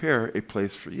to prepare a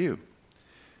place for you.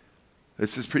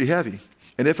 This is pretty heavy.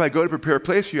 And if I go to prepare a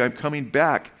place for you, I'm coming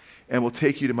back and will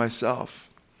take you to myself,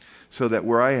 so that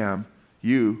where I am,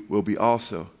 you will be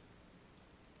also.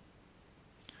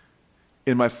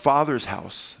 In my Father's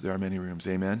house, there are many rooms.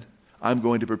 Amen. I'm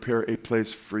going to prepare a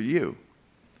place for you.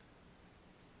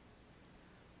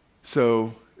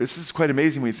 So this is quite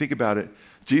amazing when you think about it.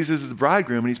 Jesus is the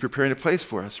bridegroom and he's preparing a place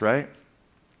for us, right?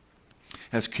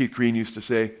 As Keith Green used to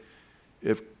say,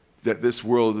 that this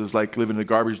world is like living in a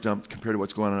garbage dump compared to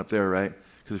what's going on up there, right?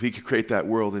 Because if he could create that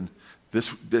world and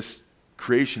this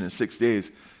creation in 6 days,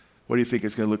 what do you think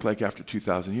it's going to look like after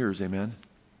 2,000 years? Amen?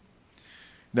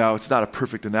 Now, it's not a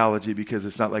perfect analogy because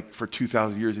it's not like for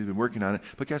 2,000 years he's been working on it.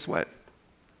 But guess what?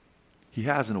 He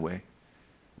has in a way.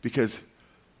 Because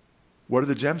what are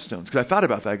the gemstones? Because I thought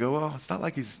about that. I go, well, it's not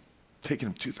like he's taken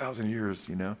him 2,000 years,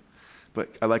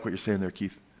 But I like what you're saying there,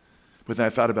 Keith. But then I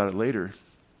thought about it later.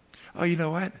 Oh, you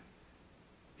know what?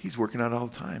 He's working on it all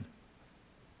the time.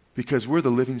 Because we're the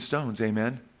living stones,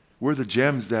 amen? We're the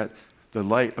gems that the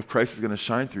light of Christ is going to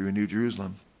shine through in New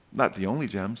Jerusalem. Not the only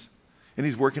gems. And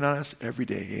he's working on us every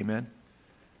day, amen,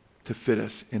 to fit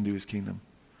us into his kingdom.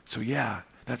 So yeah,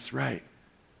 that's right.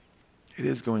 He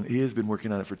has been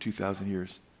working on it for 2,000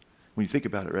 years. When you think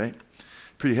about it, right?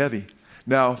 Pretty heavy.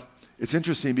 Now, it's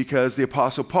interesting because the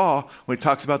Apostle Paul, when he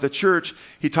talks about the church,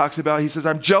 he says,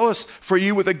 I'm jealous for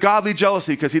you with a godly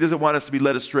jealousy, because he doesn't want us to be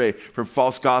led astray from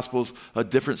false gospels, a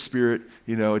different spirit,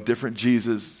 a different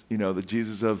Jesus, the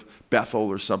Jesus of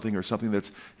Bethel or something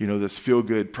that's, this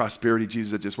feel-good prosperity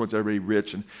Jesus that just wants everybody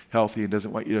rich and healthy and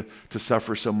doesn't want you to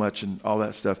suffer so much and all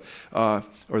that stuff. Or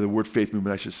the word faith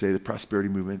movement, I should say, the prosperity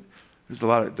movement. There's a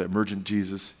lot of the emergent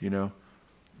Jesus,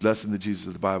 less than the Jesus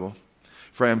of the Bible.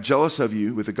 For I am jealous of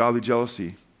you with a godly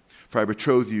jealousy, for I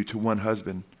betroth you to one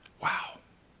husband. Wow.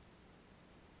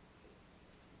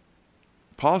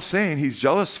 Paul's saying he's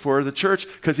jealous for the church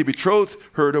because he betrothed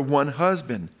her to one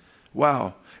husband.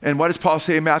 Wow. And what does Paul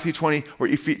say in Matthew 20 or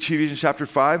Ephesians chapter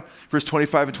 5, verse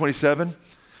 25 and 27?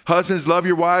 Husbands, love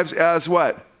your wives as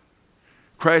what?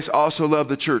 Christ also loved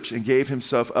the church and gave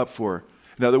himself up for her.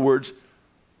 In other words,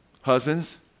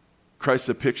 husbands, Christ is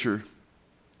a picture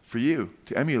for you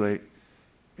to emulate.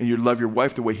 And you love your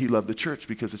wife the way he loved the church,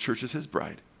 because the church is his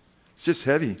bride. It's just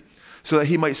heavy. So that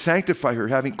he might sanctify her,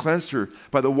 having cleansed her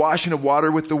by the washing of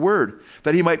water with the word,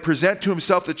 that he might present to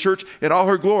himself the church in all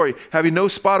her glory, having no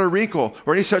spot or wrinkle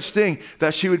or any such thing,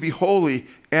 that she would be holy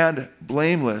and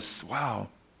blameless. Wow.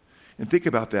 And think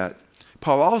about that.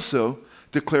 Paul also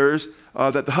declares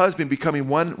that the husband becoming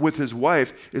one with his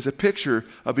wife is a picture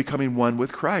of becoming one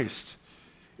with Christ.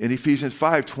 In Ephesians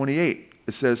 5:28,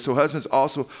 it says, so husbands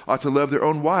also ought to love their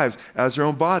own wives as their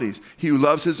own bodies. He who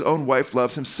loves his own wife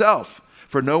loves himself.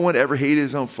 For no one ever hated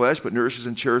his own flesh, but nourishes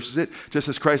and cherishes it, just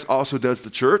as Christ also does the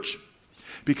church.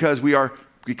 Because we are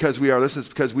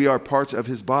parts of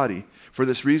his body. For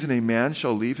this reason, a man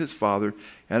shall leave his father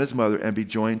and his mother and be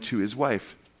joined to his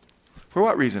wife. For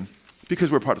what reason?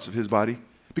 Because we're parts of his body.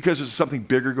 Because there's something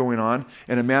bigger going on,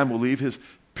 and a man will leave his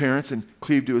parents and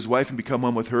cleave to his wife and become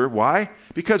one with her. Why?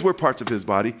 Because we're parts of his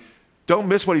body. Don't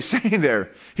miss what he's saying there.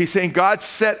 He's saying God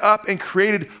set up and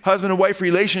created husband and wife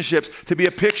relationships to be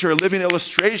a picture, a living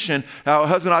illustration how a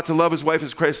husband ought to love his wife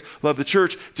as Christ loved the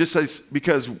church, just as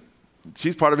because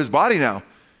she's part of his body now.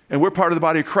 And we're part of the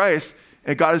body of Christ,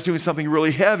 and God is doing something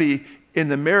really heavy in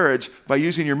the marriage by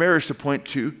using your marriage to point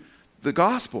to the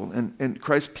gospel and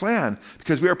Christ's plan,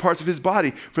 because we are parts of his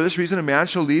body. For this reason, a man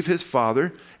shall leave his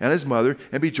father and his mother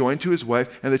and be joined to his wife,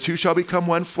 and the two shall become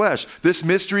one flesh. This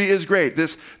mystery is great.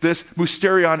 This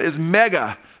mysterion is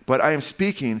mega, but I am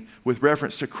speaking with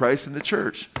reference to Christ and the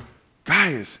church.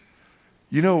 Guys,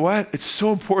 you know what? It's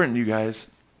so important, you guys.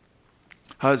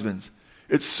 Husbands,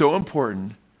 it's so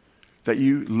important that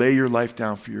you lay your life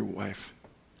down for your wife.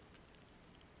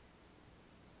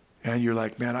 And you're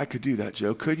like, man, I could do that,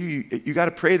 Joe. Could you? You got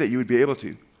to pray that you would be able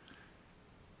to.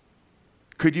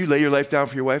 Could you lay your life down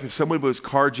for your wife? If someone was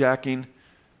carjacking,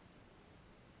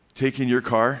 taking your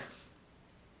car,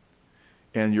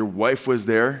 and your wife was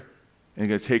there and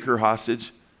going to take her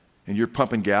hostage, and you're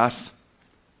pumping gas,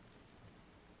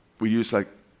 were you just like,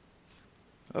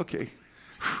 okay,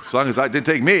 as long as that didn't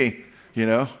take me, you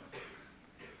know?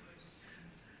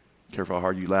 Careful how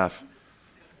hard you laugh.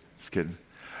 Just kidding.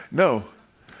 No.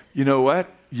 You know what?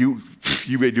 You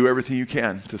may do everything you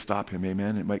can to stop him,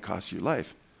 amen? It might cost you your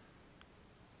life.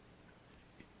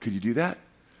 Could you do that?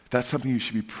 That's something you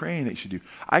should be praying that you should do.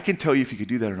 I can tell you if you could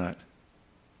do that or not.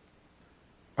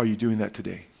 Are you doing that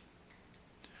today?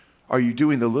 Are you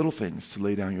doing the little things to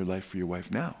lay down your life for your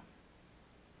wife now?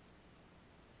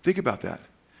 Think about that.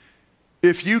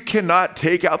 If you cannot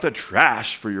take out the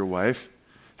trash for your wife,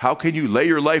 how can you lay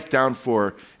your life down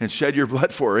for and shed your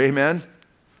blood for her, amen?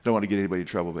 Don't want to get anybody in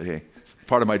trouble, but hey, it's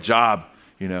part of my job,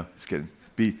 you know. Just kidding.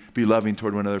 Be loving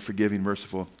toward one another, forgiving,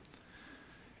 merciful.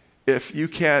 If you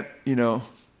can't,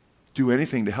 do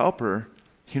anything to help her,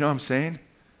 you know what I'm saying?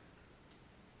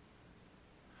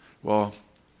 Well,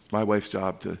 it's my wife's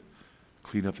job to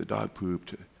clean up the dog poop,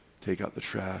 to take out the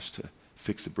trash, to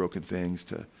fix the broken things,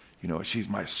 to, she's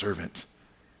my servant,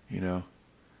 You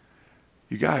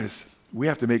guys, we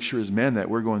have to make sure as men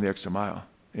that we're going the extra mile.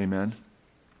 Amen.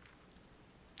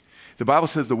 The Bible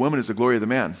says the woman is the glory of the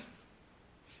man.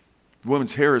 The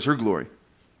woman's hair is her glory.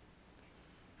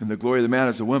 And the glory of the man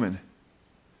is the woman.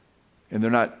 And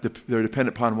they're dependent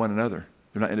upon one another.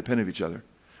 They're not independent of each other.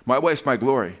 My wife's my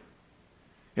glory.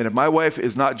 And if my wife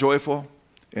is not joyful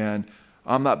and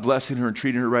I'm not blessing her and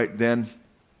treating her right, then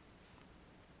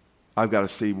I've got to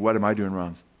see, what am I doing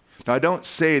wrong? Now, I don't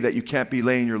say that you can't be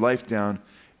laying your life down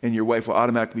and your wife will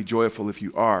automatically be joyful if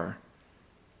you are.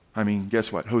 I mean,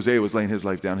 guess what? Hosea was laying his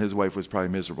life down. His wife was probably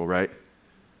miserable, right?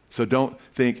 So don't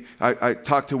think. I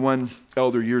talked to one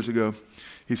elder years ago.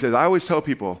 He said, I always tell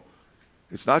people,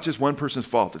 it's not just one person's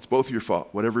fault. It's both your fault,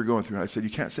 whatever you're going through. And I said, you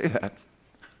can't say that.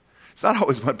 It's not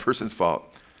always one person's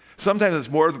fault. Sometimes it's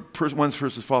more one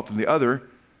person's fault than the other,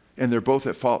 and they're both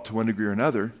at fault to one degree or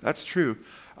another. That's true.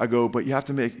 I go, but you have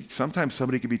to sometimes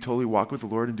somebody can be totally walking with the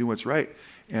Lord and do what's right,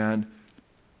 and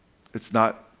it's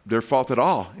not their fault at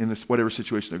all in this whatever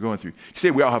situation they're going through. You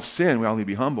say we all have sin, we all need to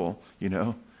be humble,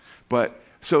 But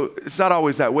so it's not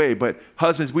always that way. But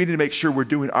husbands, we need to make sure we're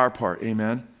doing our part,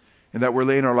 amen, and that we're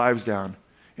laying our lives down,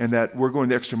 and that we're going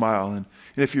the extra mile. And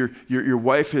if your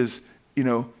wife is,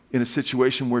 in a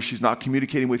situation where she's not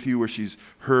communicating with you, where she's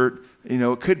hurt,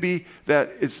 it could be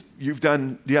that you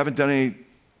haven't done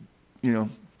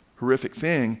any, horrific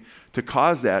thing to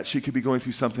cause that. She could be going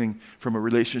through something from a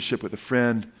relationship with a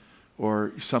friend,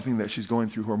 or something that she's going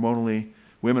through hormonally.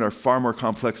 Women are far more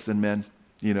complex than men,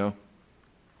 you know.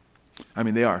 I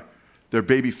mean, they are. They're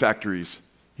baby factories,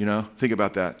 you know. Think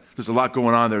about that. There's a lot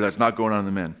going on there that's not going on in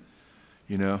the men,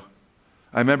 you know.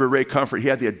 I remember Ray Comfort, he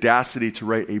had the audacity to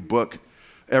write a book,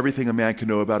 Everything a Man Can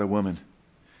Know About a Woman.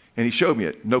 And he showed me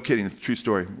it. No kidding, it's a true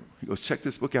story. He goes, check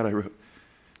this book out I wrote.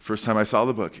 First time I saw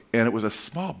the book. And it was a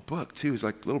small book, too. It was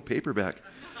like a little paperback.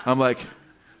 I'm like,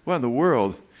 what in the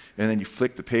world? And then you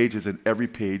flick the pages, and every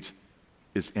page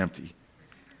is empty.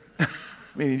 I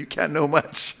mean, you can't know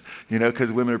much, you know,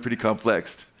 because women are pretty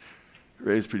complex.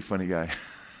 Ray's a pretty funny guy.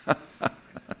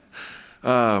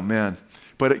 Oh, man.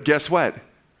 But guess what?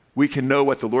 We can know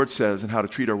what the Lord says and how to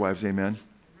treat our wives, amen,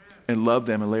 and love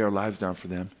them and lay our lives down for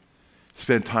them.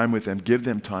 Spend time with them. Give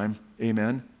them time,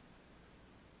 amen.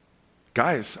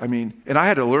 Guys, I mean, and I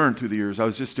had to learn through the years. I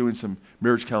was just doing some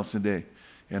marriage counseling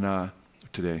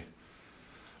today.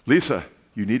 Lisa,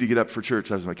 you need to get up for church.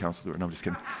 That was my counselor. No, I'm just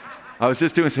kidding. I was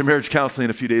just doing some marriage counseling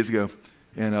a few days ago,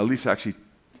 and Lisa actually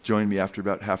joined me after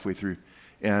about halfway through.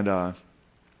 And I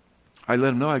let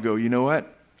them know, I go, you know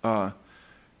what?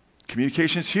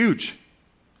 Communication is huge,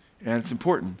 and it's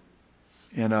important.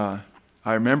 And I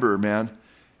remember, man,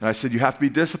 and I said, you have to be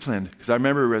disciplined. Because I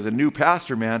remember as a new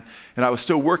pastor, man, and I was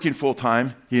still working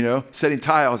full-time, you know, setting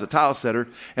tile. I was a tile setter.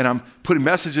 And I'm putting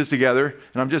messages together,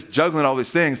 and I'm just juggling all these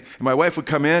things. And my wife would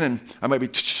come in, and I might be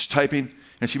typing,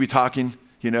 and she'd be talking,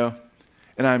 you know.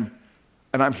 And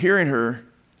I'm hearing her,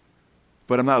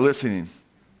 but I'm not listening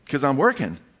because I'm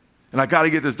working. And I got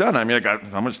to get this done. I mean, I got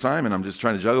how much time, and I'm just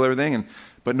trying to juggle everything.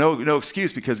 But no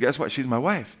excuse, because guess what? She's my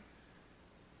wife.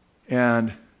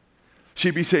 And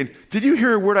she'd be saying, did you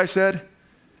hear a word I said?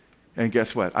 And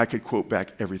guess what? I could quote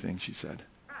back everything she said,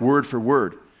 word for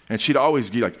word. And she'd always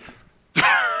be like,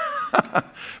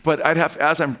 but I'd have,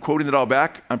 as I'm quoting it all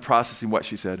back, I'm processing what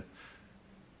she said.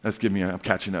 That's giving me, I'm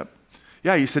catching up.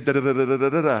 Yeah, you said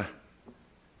da-da-da-da-da-da-da.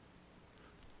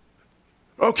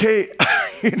 Okay,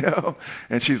 you know.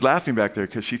 And she's laughing back there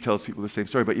because she tells people the same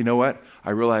story. But you know what?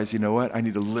 I realized, you know what? I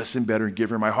need to listen better and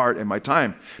give her my heart and my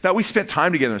time. Now, we spent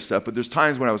time together and stuff, but there's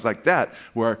times when I was like that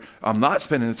where I'm not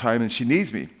spending the time and she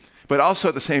needs me. But also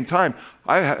at the same time,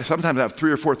 sometimes I have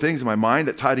 3 or 4 things in my mind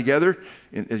that tie together.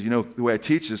 And as you know, the way I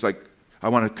teach is like I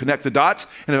want to connect the dots.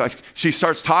 And if she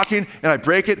starts talking and I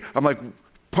break it, I'm like,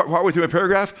 partway through my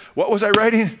paragraph, what was I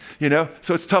writing? You know,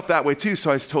 so it's tough that way too.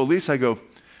 So I told Lisa, I go,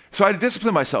 so I had to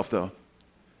discipline myself though,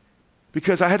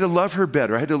 because I had to love her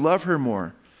better. I had to love her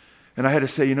more. And I had to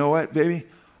say, you know what, baby?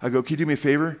 I go, can you do me a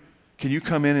favor? Can you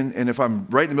come in and if I'm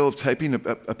right in the middle of typing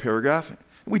a paragraph, and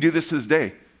we do this to this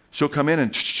day, she'll come in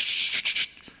and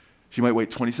she might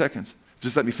wait 20 seconds.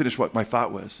 Just let me finish what my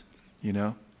thought was, you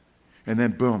know? And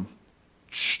then boom,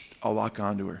 I'll lock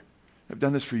onto her. I've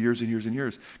done this for years and years and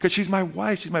years. Because she's my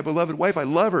wife. She's my beloved wife. I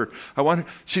love her.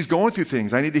 She's going through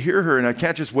things. I need to hear her, and I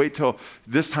can't just wait till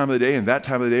this time of the day and that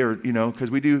time of the day, or, you know,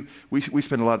 because we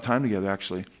spend a lot of time together,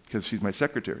 actually, because she's my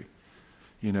secretary,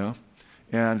 you know?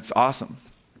 And it's awesome.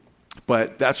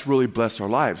 But that's really blessed our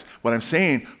lives. What I'm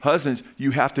saying, husbands,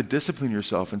 you have to discipline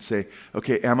yourself and say,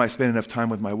 okay, am I spending enough time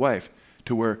with my wife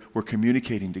to where we're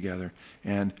communicating together?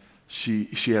 And she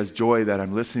has joy that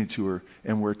I'm listening to her,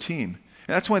 and we're a team.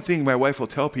 And that's one thing my wife will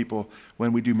tell people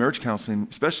when we do marriage counseling,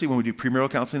 especially when we do premarital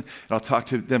counseling, and I'll talk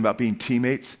to them about being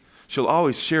teammates. She'll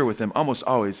always share with them, almost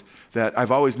always, that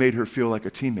I've always made her feel like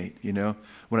a teammate, you know.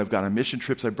 When I've gone on mission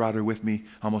trips, I brought her with me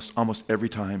almost every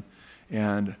time.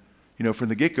 And, you know, from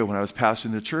the get-go, when I was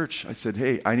pastoring the church, I said,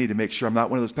 hey, I need to make sure I'm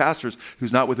not one of those pastors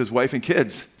who's not with his wife and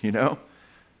kids, you know.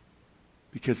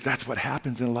 Because that's what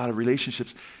happens in a lot of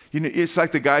relationships. You know, it's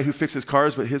like the guy who fixes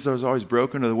cars, but his is always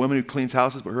broken, or the woman who cleans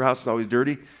houses, but her house is always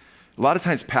dirty. A lot of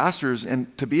times pastors,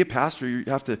 and to be a pastor, you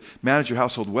have to manage your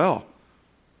household well.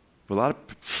 But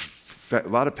a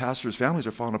lot of pastors' families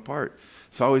are falling apart.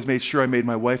 So I always made sure I made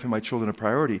my wife and my children a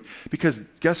priority. Because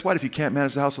guess what? If you can't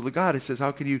manage the household of God, it says,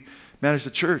 how can you manage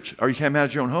the church? Or you can't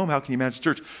manage your own home, how can you manage the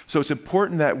church? So it's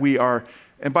important that we are,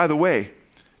 and by the way,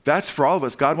 that's for all of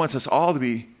us. God wants us all to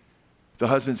be the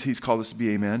husbands he's called us to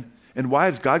be, amen. And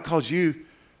wives, God calls you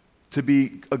to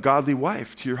be a godly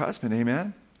wife to your husband,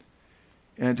 amen.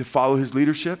 And to follow his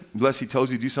leadership, unless he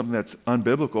tells you to do something that's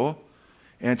unbiblical,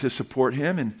 and to support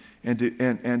him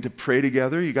and to pray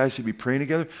together. You guys should be praying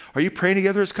together. Are you praying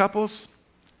together as couples?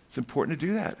 It's important to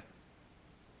do that.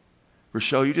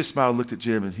 Rochelle, you just smiled and looked at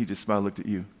Jim, and he just smiled and looked at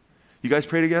you. You guys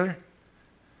pray together?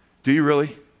 Do you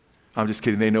really? I'm just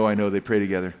kidding. They know I know they pray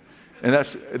together. And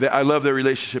I love their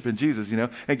relationship in Jesus, you know.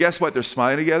 And guess what? They're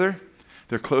smiling together.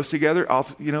 They're close together.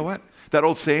 You know what? That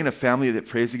old saying, a family that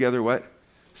prays together, what?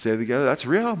 Say together. That's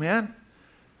real, man.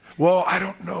 Well, I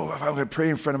don't know if I'm going to pray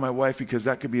in front of my wife because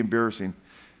that could be embarrassing.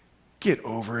 Get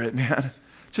over it, man.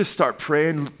 Just start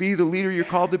praying. Be the leader you're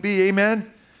called to be.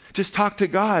 Amen? Just talk to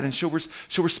God, and she'll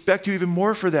respect you even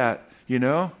more for that, you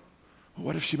know?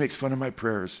 What if she makes fun of my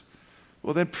prayers?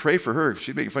 Well, then pray for her. If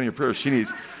she's making fun of your prayers, she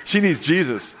needs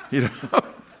Jesus, you know?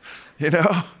 You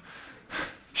know?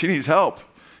 She needs help,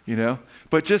 you know?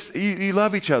 But just, you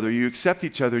love each other, you accept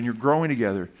each other, and you're growing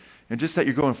together. And just that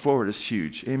you're going forward is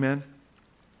huge. Amen?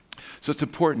 So it's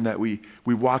important that we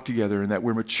walk together and that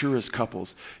we're mature as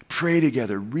couples. Pray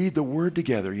together. Read the Word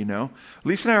together, you know?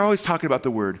 Lisa and I are always talking about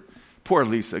the Word. Poor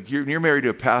Lisa. You're married to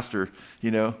a pastor,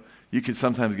 you know? You can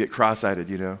sometimes get cross-eyed,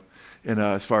 you know? And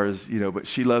as far as, you know, but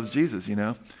she loves Jesus, you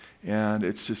know? And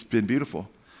it's just been beautiful.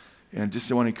 And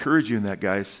just I want to encourage you in that,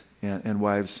 guys and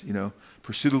wives, you know?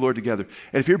 Pursue the Lord together.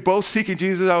 And if you're both seeking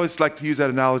Jesus, I always like to use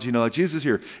that analogy, you know, like Jesus is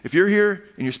here. If you're here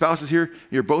and your spouse is here, and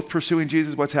you're both pursuing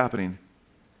Jesus, what's happening?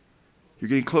 You're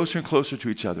getting closer and closer to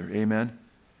each other. Amen?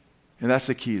 And that's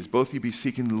the key, is both of you be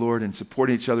seeking the Lord and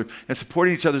supporting each other and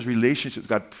supporting each other's relationships with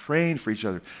God, praying for each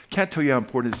other. Can't tell you how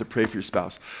important it is to pray for your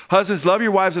spouse. Husbands, love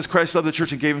your wives as Christ loved the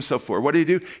church and gave himself for her. What did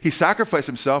he do? He sacrificed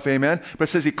himself, amen? But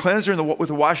it says he cleansed her with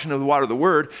the washing of the water of the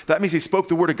Word. That means he spoke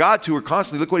the Word of God to her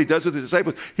constantly. Look what he does with his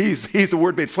disciples. He's the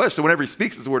Word made flesh, so whenever he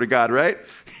speaks, it's the Word of God, right?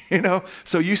 You know?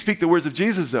 So you speak the words of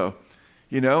Jesus, though.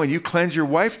 You know, and you cleanse your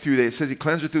wife through that. It says he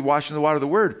cleansed her through the washing of the water of the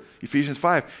Word, Ephesians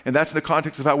 5. And that's in the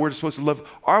context of how we're supposed to love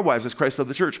our wives as Christ loved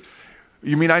the church.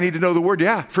 You mean I need to know the Word?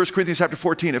 Yeah. 1 Corinthians chapter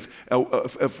 14.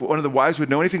 If one of the wives would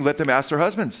know anything, let them ask their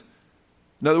husbands.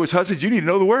 In other words, husbands, you need to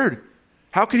know the Word.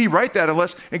 How can he write that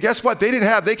unless, and guess what? They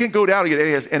can go down and get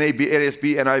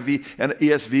NASB, NIV, and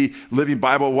ESV, Living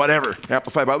Bible, whatever,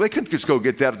 Amplified Bible. They couldn't just go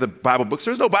get that at the Bible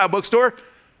bookstore. There's no Bible bookstore.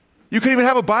 You couldn't even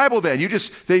have a Bible then.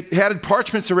 They added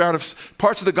parchments around of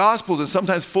parts of the Gospels and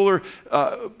sometimes fuller,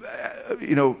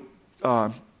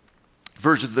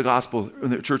 versions of the Gospel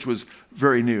when the church was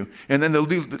very new. And then the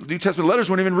New Testament letters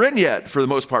weren't even written yet for the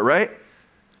most part, right?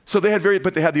 So they had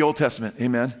the Old Testament,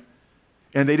 amen?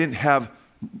 And they didn't have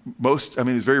it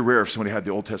was very rare if somebody had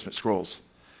the Old Testament scrolls.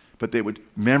 But they would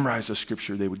memorize the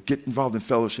Scripture. They would get involved in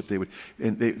fellowship. They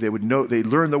would know. They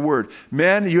learn the Word.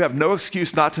 Men, you have no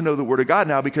excuse not to know the Word of God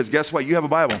now, because guess what? You have a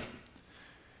Bible,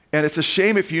 and it's a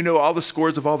shame if you know all the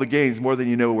scores of all the games more than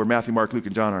you know where Matthew, Mark, Luke,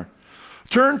 and John are.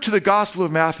 Turn to the Gospel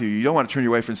of Matthew. You don't want to turn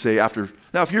your wife and say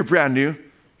now if you're brand new,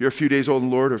 you're a few days old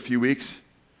in the Lord or a few weeks,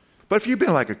 but if you've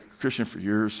been like a Christian for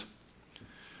years,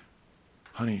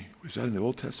 honey, was that in the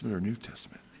Old Testament or New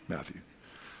Testament, Matthew?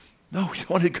 No, you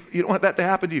don't want that to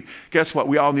happen to you. Guess what?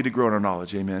 We all need to grow in our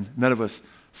knowledge, amen? None of us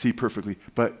see perfectly,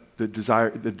 but the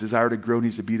desire to grow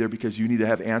needs to be there, because you need to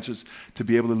have answers to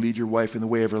be able to lead your wife in the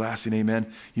way everlasting,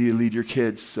 amen? You need to lead your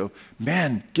kids. So,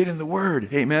 men, get in the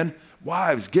Word, amen?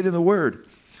 Wives, get in the Word.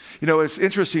 You know, it's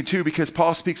interesting, too, because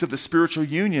Paul speaks of the spiritual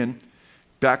union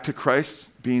back to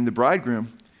Christ being the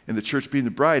bridegroom and the church being the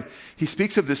bride. He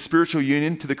speaks of this spiritual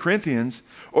union to the Corinthians.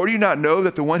 Or do you not know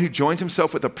that the one who joins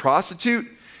himself with a prostitute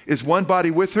is one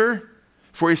body with her?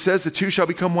 For he says the two shall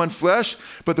become one flesh,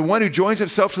 but the one who joins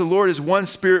himself to the Lord is one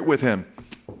spirit with him.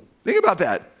 Think about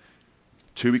that.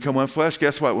 Two become one flesh.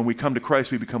 Guess what? When we come to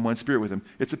Christ, we become one spirit with him.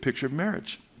 It's a picture of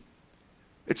marriage.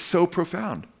 It's so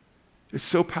profound. It's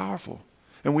so powerful.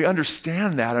 And we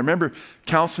understand that. I remember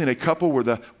counseling a couple where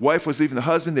the wife was leaving the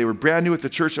husband. They were brand new at the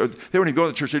church. Or they weren't even going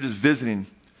to the church. They were just visiting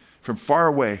from far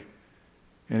away.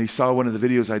 And he saw one of the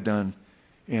videos I'd done,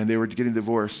 and they were getting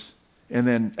divorced. And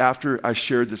then after I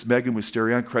shared this Megan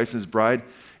Wisterion, Christ and his bride,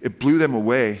 it blew them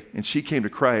away, and she came to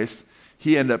Christ.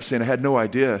 He ended up saying, I had no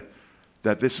idea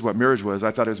that this is what marriage was.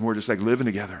 I thought it was more just like living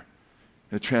together.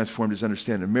 And it transformed his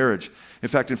understanding of marriage. In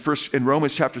fact, in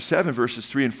Romans chapter 7, verses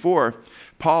 3 and 4,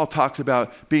 Paul talks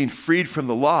about being freed from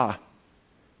the law.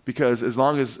 Because as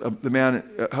long as the man,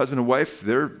 husband and wife,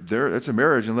 it's a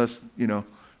marriage, unless, of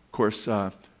course,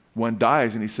 one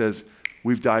dies. And he says,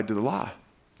 we've died to the law.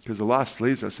 Because the law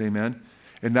slays us, amen.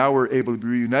 And now we're able to be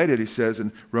reunited, he says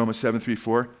in Romans 7, 3,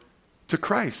 4, to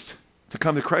Christ. To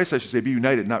come to Christ, I should say, be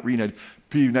united, not reunited.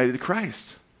 Be united to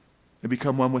Christ and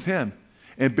become one with him.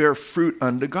 And bear fruit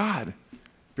unto God.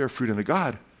 Bear fruit unto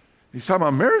God. He's talking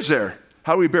about marriage there.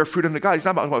 How do we bear fruit unto God? He's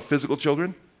not talking about physical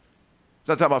children. He's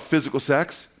not talking about physical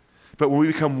sex. But when we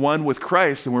become one with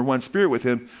Christ and we're one spirit with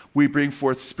him, we bring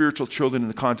forth spiritual children in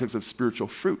the context of spiritual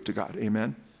fruit to God.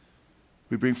 Amen.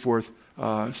 We bring forth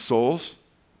souls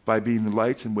by being the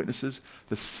lights and witnesses.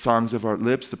 The songs of our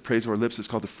lips, the praise of our lips is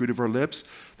called the fruit of our lips.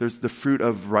 There's the fruit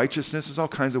of righteousness. There's all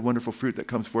kinds of wonderful fruit that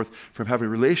comes forth from having a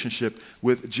relationship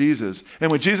with Jesus. And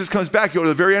when Jesus comes back, you go to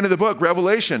the very end of the book,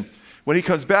 Revelation. When he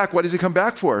comes back, what does he come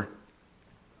back for?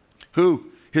 Who?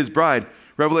 His bride.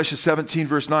 Revelation 17,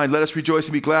 verse 9, let us rejoice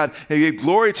and be glad and give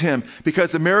glory to him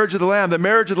because the marriage of the Lamb,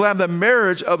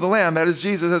 that is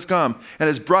Jesus, has come. And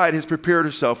his bride has prepared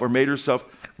herself or made herself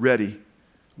ready.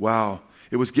 Wow.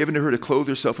 It was given to her to clothe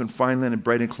herself in fine linen,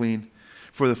 bright and clean.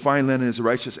 For the fine linen is the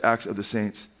righteous acts of the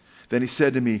saints. Then he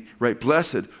said to me, right,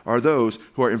 blessed are those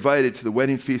who are invited to the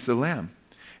wedding feast of the Lamb.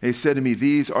 And he said to me,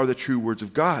 these are the true words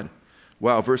of God.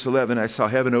 Wow, verse 11, I saw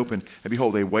heaven open, and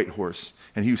behold, a white horse.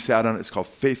 And he who sat on it is called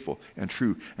Faithful and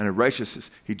True. And in righteousness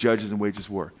he judges and wages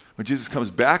war. When Jesus comes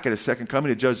back at his second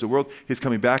coming to judge the world, he's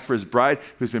coming back for his bride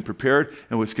who's been prepared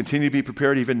and will continue to be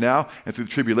prepared even now. And through the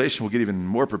tribulation, we'll get even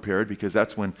more prepared because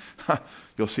that's when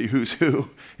you'll see who's who.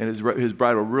 And his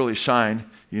bride will really shine,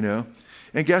 you know.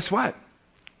 And guess what?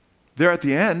 There at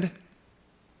the end,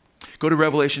 go to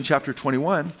Revelation chapter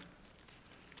 21.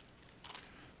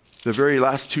 The very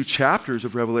last 2 chapters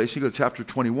of Revelation, go to chapter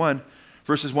 21,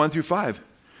 verses 1 through 5.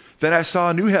 Then I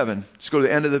saw a new heaven. Let's go to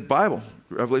the end of the Bible,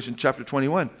 Revelation chapter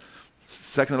 21,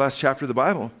 second to last chapter of the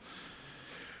Bible.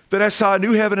 Then I saw a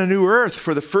new heaven and a new earth,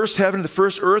 for the first heaven and the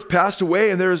first earth passed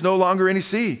away, and there is no longer any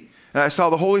sea. And I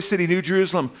saw the holy city, New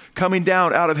Jerusalem, coming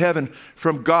down out of heaven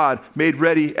from God, made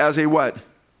ready as a what?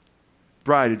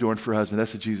 Bride adorned for her husband.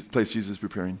 That's the place Jesus is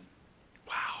preparing.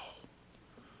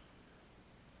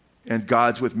 And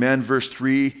God's with men, verse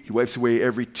 3. He wipes away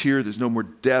every tear. There's no more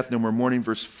death, no more mourning.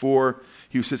 Verse 4.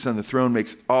 He who sits on the throne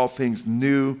makes all things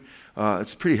new.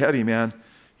 It's pretty heavy, man.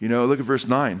 You know, look at verse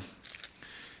 9.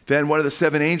 Then one of the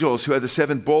 7 angels who had the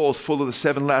 7 bowls full of the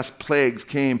 7 last plagues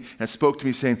came and spoke to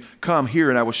me, saying, come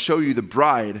here, and I will show you the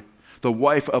bride, the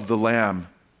wife of the Lamb.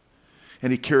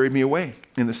 And he carried me away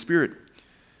in the Spirit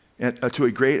to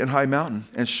a great and high mountain,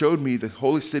 and showed me the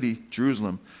holy city,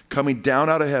 Jerusalem, coming down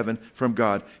out of heaven from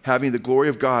God, having the glory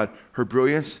of God. Her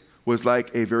brilliance was like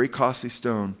a very costly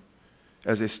stone,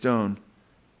 as a stone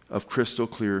of crystal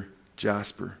clear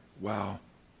jasper. Wow.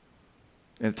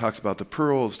 And it talks about the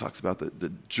pearls, talks about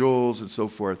the jewels and so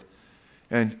forth.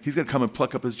 And he's going to come and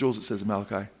pluck up his jewels, it says in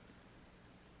Malachi.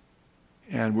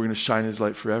 And we're going to shine his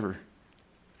light forever.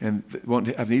 And won't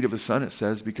have need of the sun, it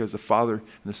says, because the Father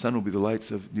and the Son will be the lights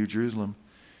of New Jerusalem.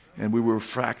 And we will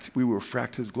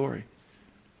refract his glory.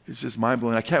 It's just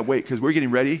mind-blowing. I can't wait because we're getting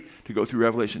ready to go through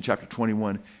Revelation chapter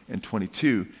 21 and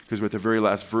 22 because we're at the very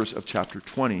last verse of chapter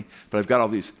 20. But I've got all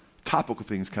these topical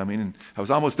things coming, and I was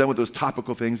almost done with those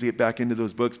topical things to get back into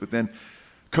those books, but then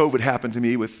COVID happened to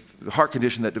me with the heart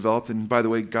condition that developed, and by the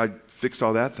way, God fixed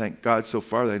all that, thank God, so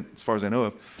far, as far as I know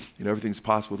of. You know, everything's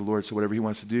possible with the Lord, so whatever he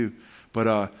wants to do.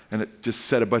 But, and it just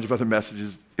set a bunch of other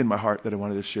messages in my heart that I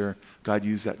wanted to share. God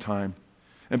used that time.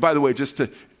 And by the way,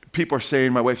 people are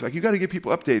saying, my wife's like, you got to give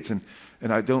people updates. And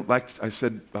I don't like, I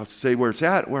said, I'll say where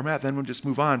I'm at, then we'll just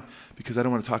move on because I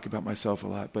don't want to talk about myself a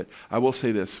lot. But I will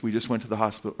say this. We just went to the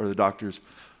hospital or the doctors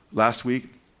last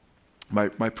week, my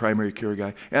primary care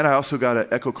guy. And I also got an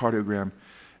echocardiogram.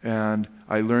 And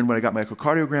I learned when I got my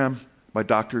echocardiogram, my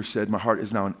doctor said my heart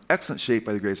is now in excellent shape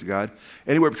by the grace of God.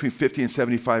 Anywhere between 50 and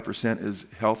 75% is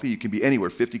healthy. You can be anywhere.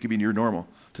 50 could be near normal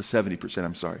to 70%,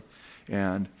 I'm sorry.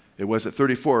 And it was at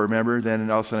 34, remember?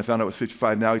 Then all of a sudden I found out it was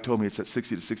 55. Now he told me it's at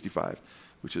 60 to 65,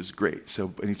 which is great.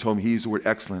 So, and he told me he used the word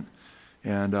excellent.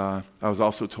 And I was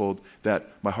also told that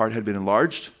my heart had been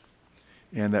enlarged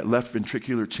and that left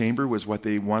ventricular chamber was what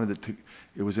they wanted it to.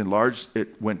 It was enlarged.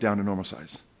 It went down to normal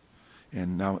size.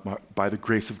 And now by the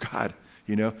grace of God,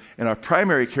 you know. And our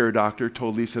primary care doctor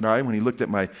told Lisa and I, when he looked at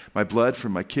my blood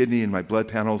from my kidney and my blood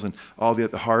panels and all the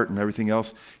heart and everything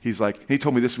else, he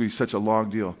told me this would be such a long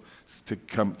deal to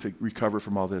come to recover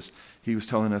from all this. He was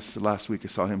telling us last week, I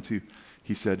saw him too.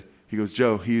 He goes,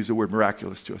 Joe, he used the word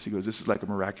miraculous to us. He goes, this is like a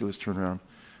miraculous turnaround,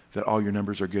 that all your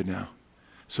numbers are good now.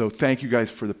 So thank you guys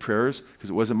for the prayers, because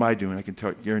it wasn't my doing. I can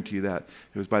guarantee you that.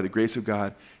 It was by the grace of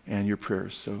God and your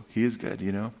prayers. So he is good,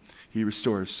 you know. He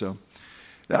restores. So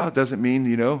now it doesn't mean,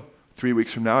 3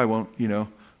 weeks from now I won't,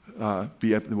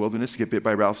 be up in the wilderness to get bit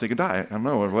by a rattlesnake and die. I don't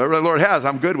know. Whatever the Lord has,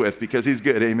 I'm good with, because he's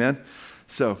good. Amen.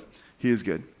 So he is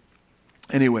good.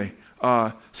 Anyway,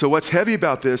 so what's heavy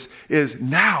about this is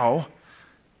now,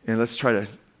 and let's try to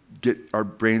get our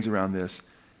brains around this.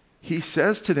 He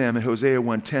says to them in Hosea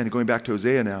 1:10, going back to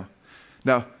Hosea now.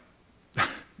 Now,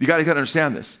 you got to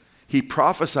understand this. He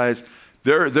prophesies,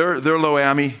 they're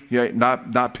Lo-Ami, right?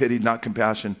 Not pity, not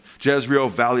compassion. Jezreel,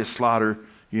 valley of slaughter,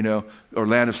 or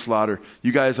land of slaughter.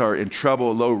 You guys are in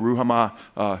trouble, Lo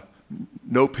Ruhamah,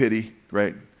 no pity,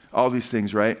 right? All these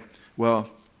things, right? Well,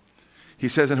 he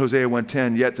says in Hosea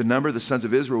 1:10, yet the number of the sons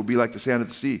of Israel will be like the sand of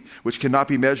the sea, which cannot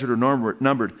be measured or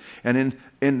numbered. And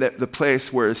in the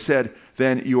place where it is said,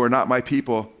 then you are not my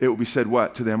people, it will be said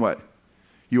what? To them what?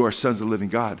 You are sons of the living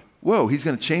God. Whoa, he's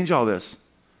going to change all this.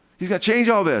 He's going to change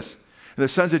all this. And the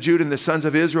sons of Judah and the sons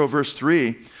of Israel, verse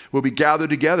 3, will be gathered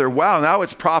together. Wow, now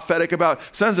it's prophetic about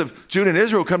sons of Judah and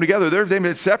Israel come together. They've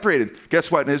been separated.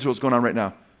 Guess what in Israel's going on right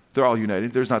now? They're all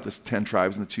united. There's not this 10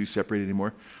 tribes and the 2 separated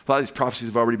anymore. A lot of these prophecies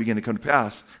have already begun to come to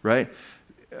pass, right?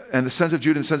 And the sons of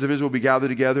Judah and the sons of Israel will be gathered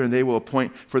together, and they will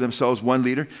appoint for themselves one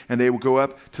leader, and they will go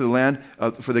up to the land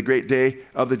for the great day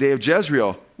of the day of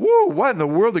Jezreel. Woo, what in the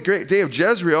world, the great day of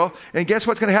Jezreel? And guess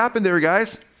what's going to happen there,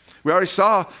 guys? We already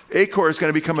saw Achor is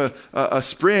going to become a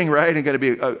spring, right? And going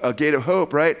to be a gate of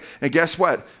hope, right? And guess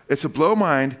what? It's a blow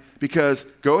mind, because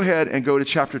go ahead and go to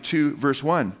chapter 2, verse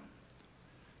 1.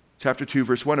 Chapter 2,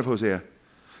 verse 1 of Hosea.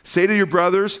 Say to your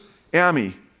brothers,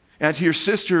 Ami, and to your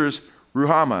sisters,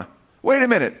 Ruhamah. Wait a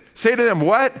minute. Say to them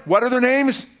what? What are their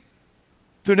names?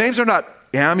 Their names are not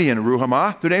Ami and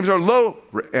Ruhamah. Their names are Lo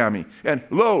Ami and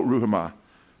Lo Ruhamah.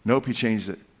 Nope, he changed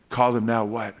it. Call them now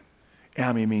what?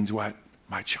 Ami means what?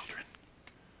 My children.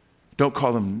 Don't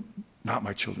call them not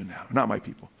my children now, not my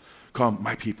people. Call them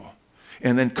my people.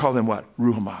 And then call them what?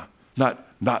 Ruhamah.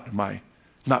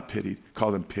 Not pitied.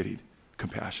 Call them pitied.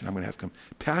 Compassion. I'm going to have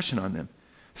compassion on them.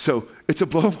 So it's a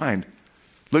blow mind.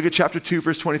 Look at chapter 2,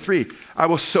 verse 23. I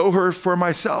will sow her for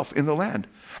myself in the land.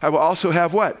 I will also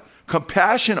have what?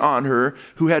 Compassion on her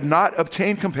who had not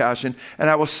obtained compassion. And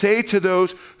I will say to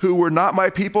those who were not my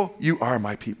people, you are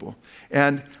my people.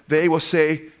 And they will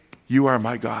say, you are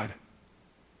my God.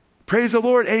 Praise the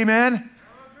Lord. Amen.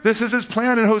 This is his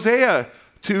plan in Hosea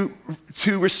to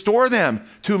restore them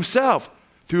to himself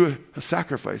through a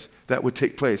sacrifice that would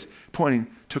take place, pointing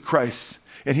to Christ.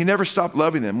 And he never stopped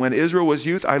loving them. When Israel was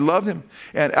youth, I loved him.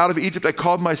 And out of Egypt I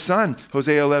called my son,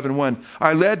 Hosea 11:1.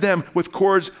 I led them with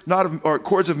cords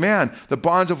of man, the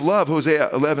bonds of love, Hosea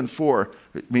 11:4,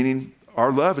 meaning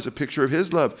our love is a picture of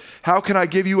his love. How can I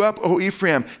give you up, O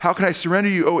Ephraim? How can I surrender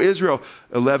you, O Israel?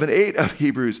 11:8 of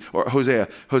Hebrews, or Hosea.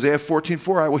 Hosea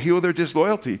 14:4, I will heal their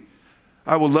disloyalty.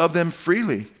 I will love them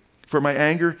freely, for my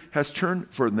anger has turned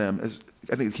for them. As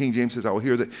I think the King James says, I will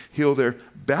heal their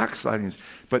backslidings.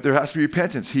 But there has to be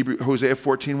repentance. Hosea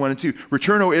 14:1 and 2.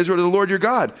 Return, O Israel, to the Lord your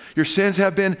God. Your sins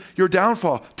have been your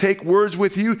downfall. Take words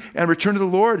with you and return to the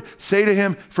Lord. Say to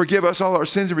him, forgive us all our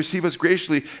sins and receive us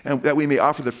graciously, and that we may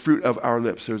offer the fruit of our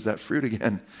lips. There's that fruit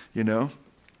again, you know.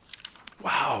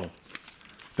 Wow.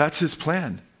 That's his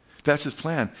plan. That's his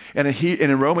plan. And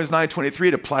in Romans 9:23,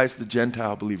 it applies to the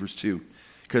Gentile believers too.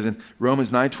 Because in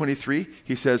Romans 9:23,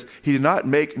 he says, he did not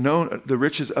make known the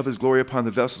riches of his glory upon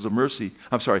the vessels of mercy.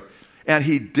 And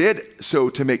he did so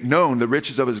to make known the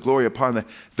riches of his glory upon the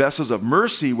vessels of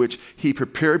mercy, which he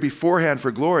prepared beforehand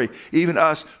for glory, even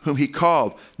us whom he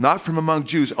called, not from among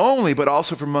Jews only, but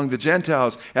also from among the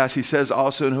Gentiles, as he says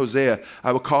also in Hosea,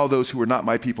 I will call those who were not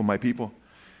my people,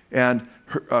 and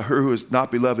her who is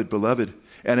not beloved, beloved.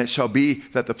 And it shall be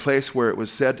that the place where it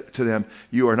was said to them,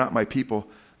 you are not my people,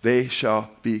 they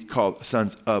shall be called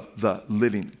sons of the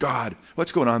living God.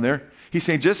 What's going on there? He's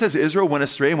saying just as Israel went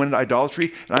astray and went into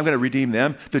idolatry, and I'm going to redeem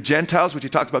them, the Gentiles, which he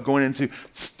talks about going into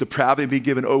depravity and being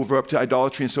given over up to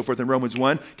idolatry and so forth in Romans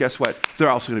 1, guess what? They're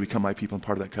also going to become my people and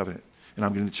part of that covenant. And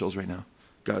I'm getting the chills right now.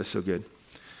 God is so good.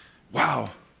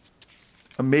 Wow.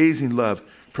 Amazing love.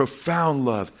 Profound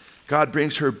love. God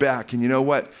brings her back. And you know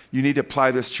what? You need to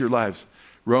apply this to your lives.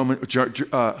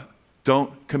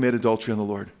 Don't commit adultery on the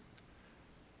Lord.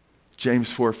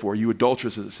 James 4:4, you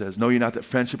adulterous, as it says, know you not that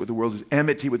friendship with the world is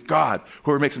enmity with God.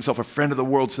 Whoever makes himself a friend of the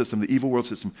world system, the evil world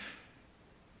system,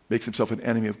 makes himself an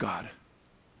enemy of God.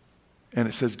 And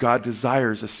it says God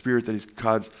desires a spirit that he's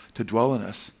caused to dwell in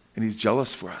us, and he's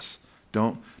jealous for us.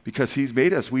 Because he's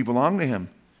made us, we belong to him.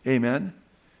 Amen?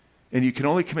 And you can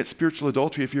only commit spiritual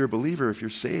adultery if you're a believer, if you're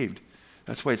saved.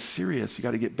 That's why it's serious. You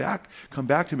got to get back, come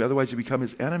back to him, otherwise you become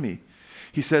his enemy.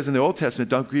 He says in the Old Testament,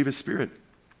 don't grieve his spirit.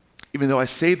 Even though I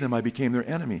saved them, I became their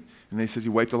enemy. And then he says he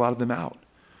wiped a lot of them out,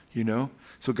 you know.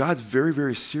 So God's very,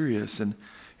 very serious.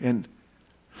 And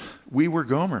we were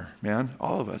Gomer, man,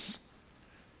 all of us.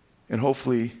 And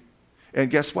hopefully,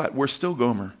 and guess what? We're still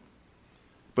Gomer.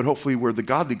 But hopefully we're the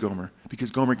godly Gomer,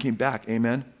 because Gomer came back,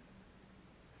 amen?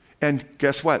 And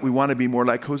guess what? We want to be more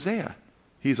like Hosea.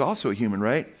 He's also a human,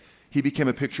 right? He became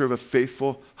a picture of a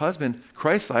faithful husband,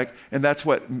 Christ-like, and that's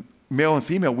what male and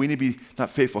female, we need to be not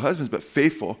faithful husbands, but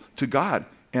faithful to God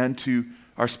and to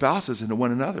our spouses and to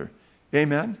one another.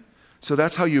 Amen? So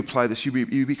that's how you apply this.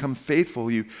 You become faithful.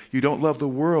 You don't love the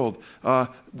world.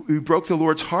 We broke the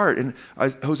Lord's heart. In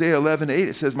Hosea 11:8,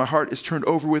 it says, my heart is turned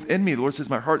over within me. The Lord says,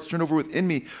 my heart is turned over within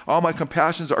me. All my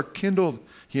compassions are kindled.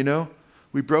 You know,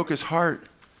 we broke his heart,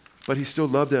 but he still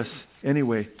loved us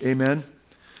anyway. Amen?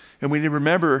 And we need to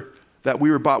remember that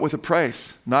we were bought with a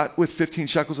price, not with 15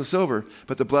 shekels of silver,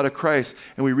 but the blood of Christ.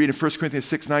 And we read in 1 Corinthians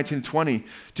 6, 19 and 20,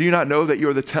 do you not know that you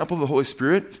are the temple of the Holy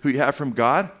Spirit who you have from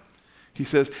God? He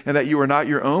says, and that you are not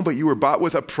your own, but you were bought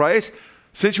with a price.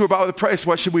 Since you were bought with a price,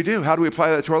 what should we do? How do we apply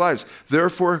that to our lives?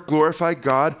 Therefore, glorify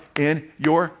God in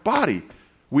your body.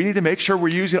 We need to make sure we're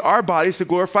using our bodies to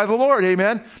glorify the Lord,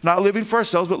 amen? Not living for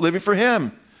ourselves, but living for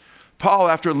him. Paul,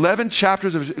 after 11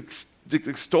 chapters of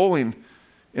extolling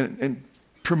and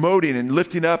promoting and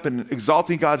lifting up and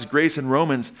exalting God's grace in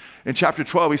Romans, in chapter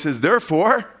 12, he says,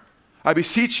 therefore, I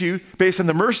beseech you, based on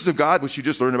the mercies of God, which you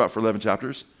just learned about for 11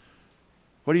 chapters,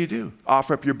 what do?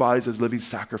 Offer up your bodies as living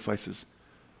sacrifices,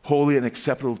 holy and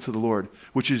acceptable to the Lord,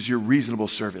 which is your reasonable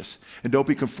service. And don't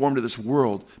be conformed to this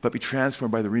world, but be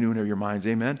transformed by the renewing of your minds,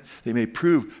 amen? They may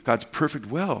prove God's perfect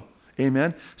will,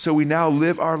 amen? So we now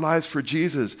live our lives for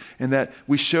Jesus, and that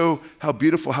we show how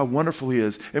beautiful, how wonderful he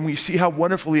is. And when you see how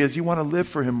wonderful he is, you want to live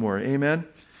for him more, amen?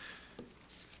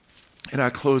 And I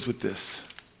close with this.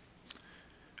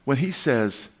 When he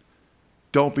says,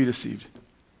 don't be deceived.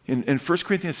 In 1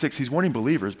 Corinthians 6, he's warning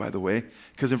believers, by the way,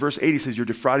 because in verse 8 he says, you're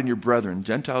defrauding your brethren.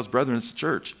 Gentiles, brethren, it's the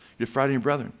church. You're defrauding your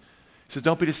brethren. He says,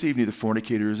 don't be deceived, neither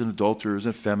fornicators and adulterers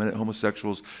and effeminate,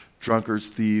 homosexuals, drunkards,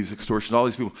 thieves, extortioners, all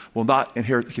these people will not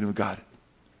inherit the kingdom of God.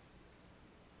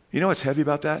 You know what's heavy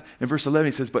about that? In verse 11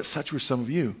 he says, but such were some of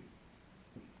you.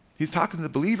 He's talking to the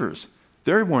believers.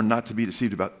 They're warned not to be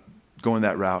deceived about going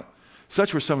that route.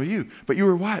 Such were some of you. But you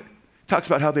were what? He talks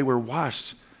about how they were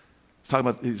washed. Talking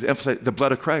about, he's emphasizing the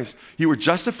blood of Christ. You were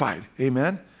justified,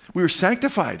 amen? We were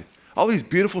sanctified. All these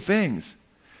beautiful things.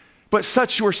 But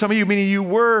such were some of you, meaning you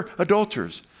were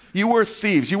adulterers. You were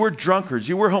thieves. You were drunkards.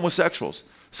 You were homosexuals.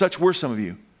 Such were some of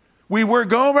you. We were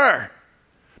Gomer.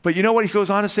 But you know what he goes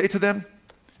on to say to them?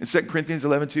 In 2 Corinthians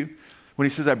 11:2, when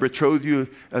he says, I betrothed you,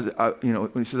 when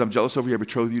he says, I'm jealous over you, I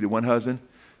betrothed you to one husband,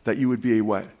 that you would be a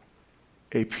what?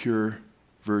 A pure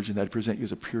virgin. That I'd present you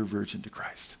as a pure virgin to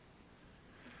Christ.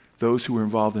 Those who were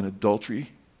involved in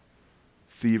adultery,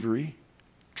 thievery,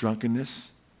 drunkenness,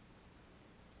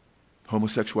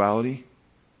 homosexuality,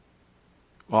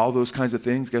 all those kinds of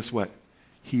things, guess what?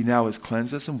 He now has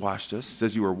cleansed us and washed us. It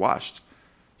says you were washed.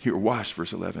 You were washed,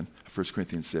 verse 11 of 1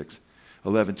 Corinthians 6.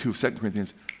 11:2 of 2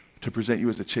 Corinthians, to present you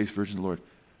as a chaste virgin to the Lord.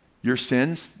 Your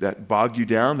sins that bogged you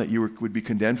down, that you would be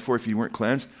condemned for if you weren't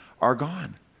cleansed, are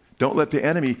gone. Don't let the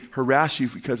enemy harass you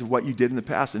because of what you did in the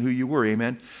past and who you were,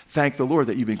 amen? Thank the Lord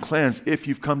that you've been cleansed if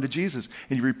you've come to Jesus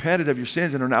and you repented of your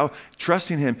sins and are now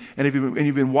trusting him, and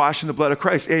you've been washed in the blood of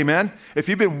Christ, amen? If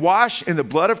you've been washed in the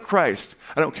blood of Christ,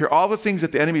 I don't care all the things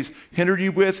that the enemy's hindered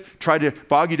you with, tried to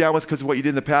bog you down with because of what you did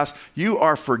in the past, you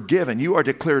are forgiven. You are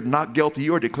declared not guilty.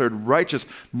 You are declared righteous,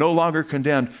 no longer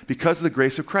condemned because of the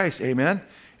grace of Christ, amen?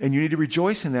 And you need to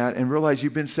rejoice in that and realize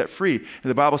you've been set free.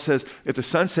 And the Bible says, if the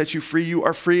Son sets you free, you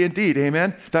are free indeed.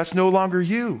 Amen? That's no longer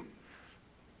you.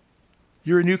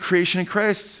 You're a new creation in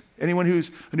Christ. Anyone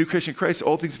who's a new creation in Christ,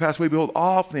 old things passed away. Behold,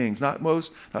 all things, not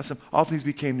most, not some, all things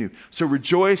became new. So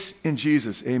rejoice in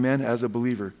Jesus, amen, as a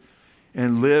believer.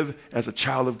 And live as a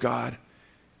child of God.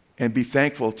 And be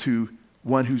thankful to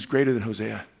one who's greater than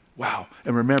Hosea. Wow.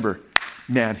 And remember,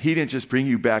 man, he didn't just bring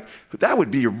you back. That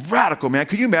would be radical, man.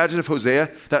 Could you imagine if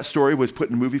Hosea, that story was put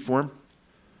in movie form?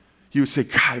 You would say,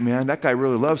 God, man, that guy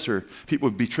really loves her. People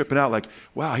would be tripping out like,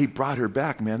 wow, he brought her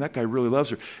back, man. That guy really loves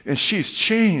her. And she's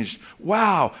changed.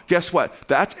 Wow. Guess what?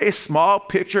 That's a small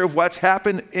picture of what's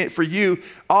happened for you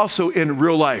also in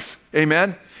real life.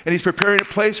 Amen? And he's preparing a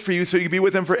place for you so you can be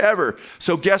with him forever.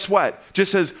 So guess what?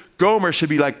 Just as Gomer should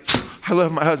be like, I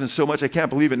love my husband so much, I can't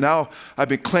believe it. Now I've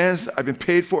been cleansed, I've been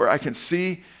paid for, I can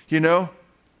see, I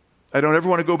don't ever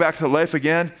want to go back to life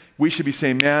again. We should be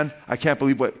saying, man, I can't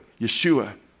believe what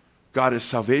Yeshua, God is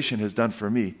salvation, has done for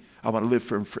me. I want to live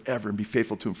for him forever and be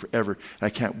faithful to him forever. And I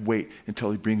can't wait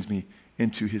until he brings me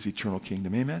into his eternal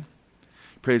kingdom. Amen?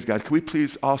 Praise God. Can we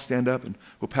please all stand up and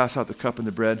we'll pass out the cup and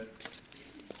the bread.